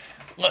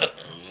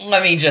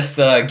 let me just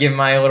give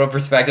my little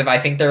perspective. I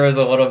think there was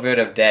a little bit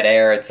of dead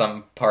air at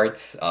some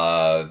parts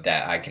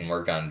that I can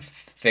work on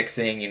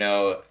fixing. You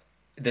know,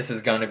 this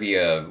is going to be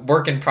a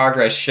work in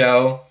progress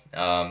show.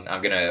 I'm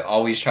going to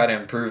always try to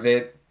improve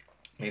it.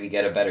 Maybe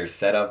get a better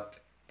setup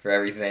for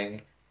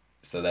everything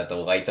so that the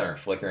lights aren't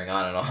flickering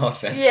on and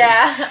off.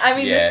 Yeah, I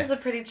mean, Yeah. this was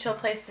a pretty chill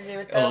place to do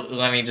it, though.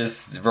 Let me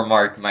just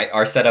remark,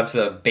 our setup's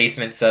a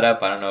basement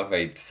setup. I don't know if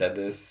I said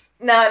this.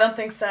 No, I don't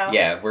think so.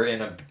 Yeah, we're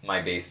in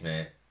my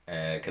basement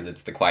because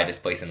it's the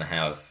quietest place in the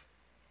house.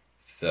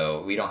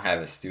 So we don't have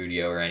a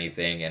studio or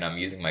anything, and I'm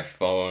using my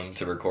phone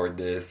to record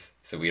this,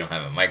 so we don't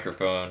have a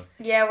microphone.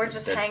 Yeah, we're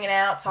just hanging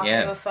out, talking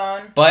Yeah. to a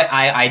phone. But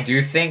I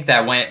do think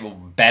that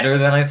went better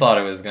than I thought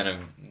it was going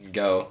to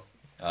go.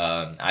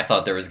 I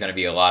thought there was going to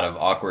be a lot of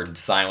awkward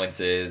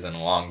silences and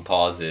long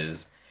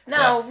pauses.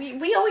 No,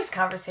 we always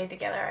conversate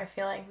together, I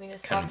feel like. We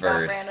just talk about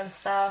Converse. random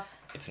stuff.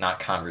 It's not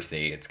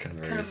conversate, it's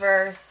converse.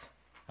 Converse.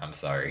 I'm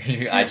sorry.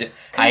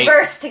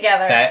 Converse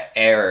together. That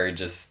error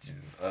just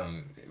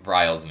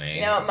riles me.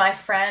 You know what my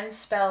friend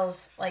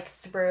spells like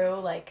through,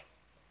 like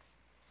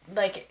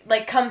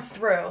come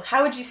through.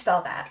 How would you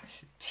spell that?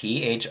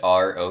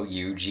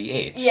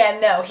 THROUGH. Yeah,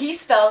 no, he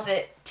spells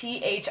it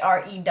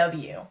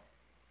THREW.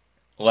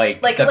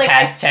 Like Like the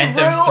past I tense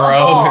threw of a throw.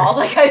 ball.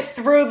 Like I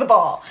threw the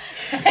ball.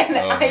 And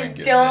Oh my I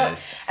goodness.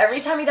 don't. Every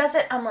time he does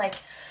it, I'm like,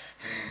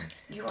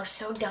 you are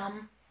so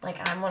dumb. Like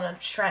I'm gonna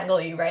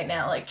strangle you right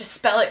now. Like just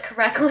spell it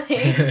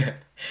correctly.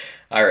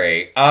 All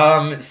right.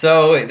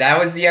 So that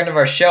was the end of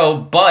our show,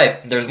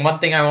 but there's one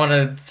thing I want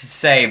to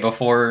say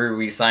before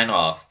we sign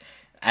off.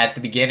 At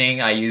the beginning,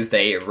 I used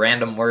a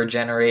random word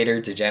generator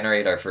to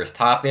generate our first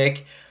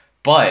topic,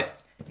 but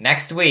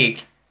next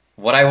week,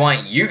 what I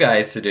want you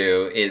guys to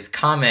do is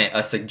comment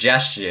a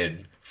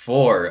suggestion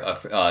for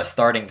a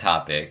starting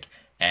topic,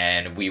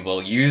 and we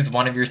will use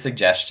one of your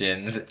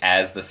suggestions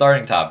as the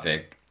starting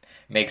topic.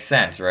 Makes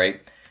sense,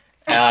 right?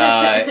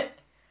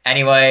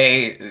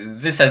 Anyway,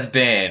 this has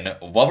been...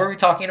 What were we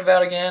talking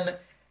about again?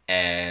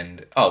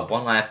 And... Oh,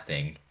 one last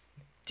thing.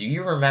 Do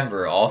you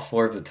remember all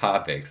 4 of the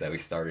topics that we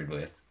started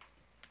with?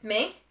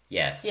 Me?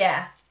 Yes.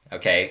 Yeah.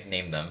 Okay,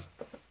 name them.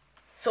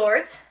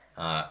 Swords.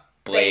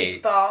 Blade.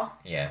 Baseball.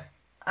 Yeah.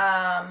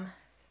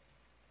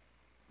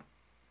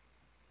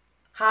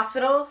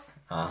 Hospitals.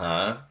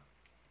 Uh-huh.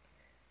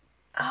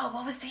 Oh,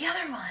 what was the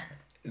other one?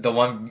 The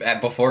one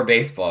before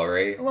baseball,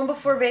 right? The one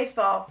before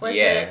baseball. Was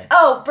Yeah. it?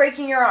 Oh,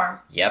 breaking your arm.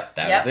 Yep,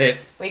 that Yep. was it.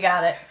 We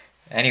got it.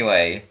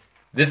 Anyway,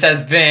 this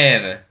has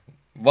been...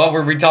 What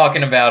were we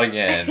talking about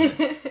again?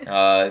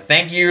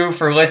 Thank you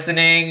for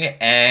listening,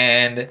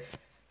 and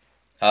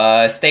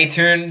stay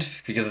tuned,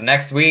 because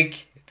next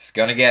week, it's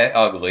gonna get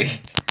ugly.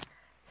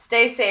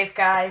 Stay safe,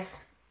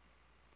 guys.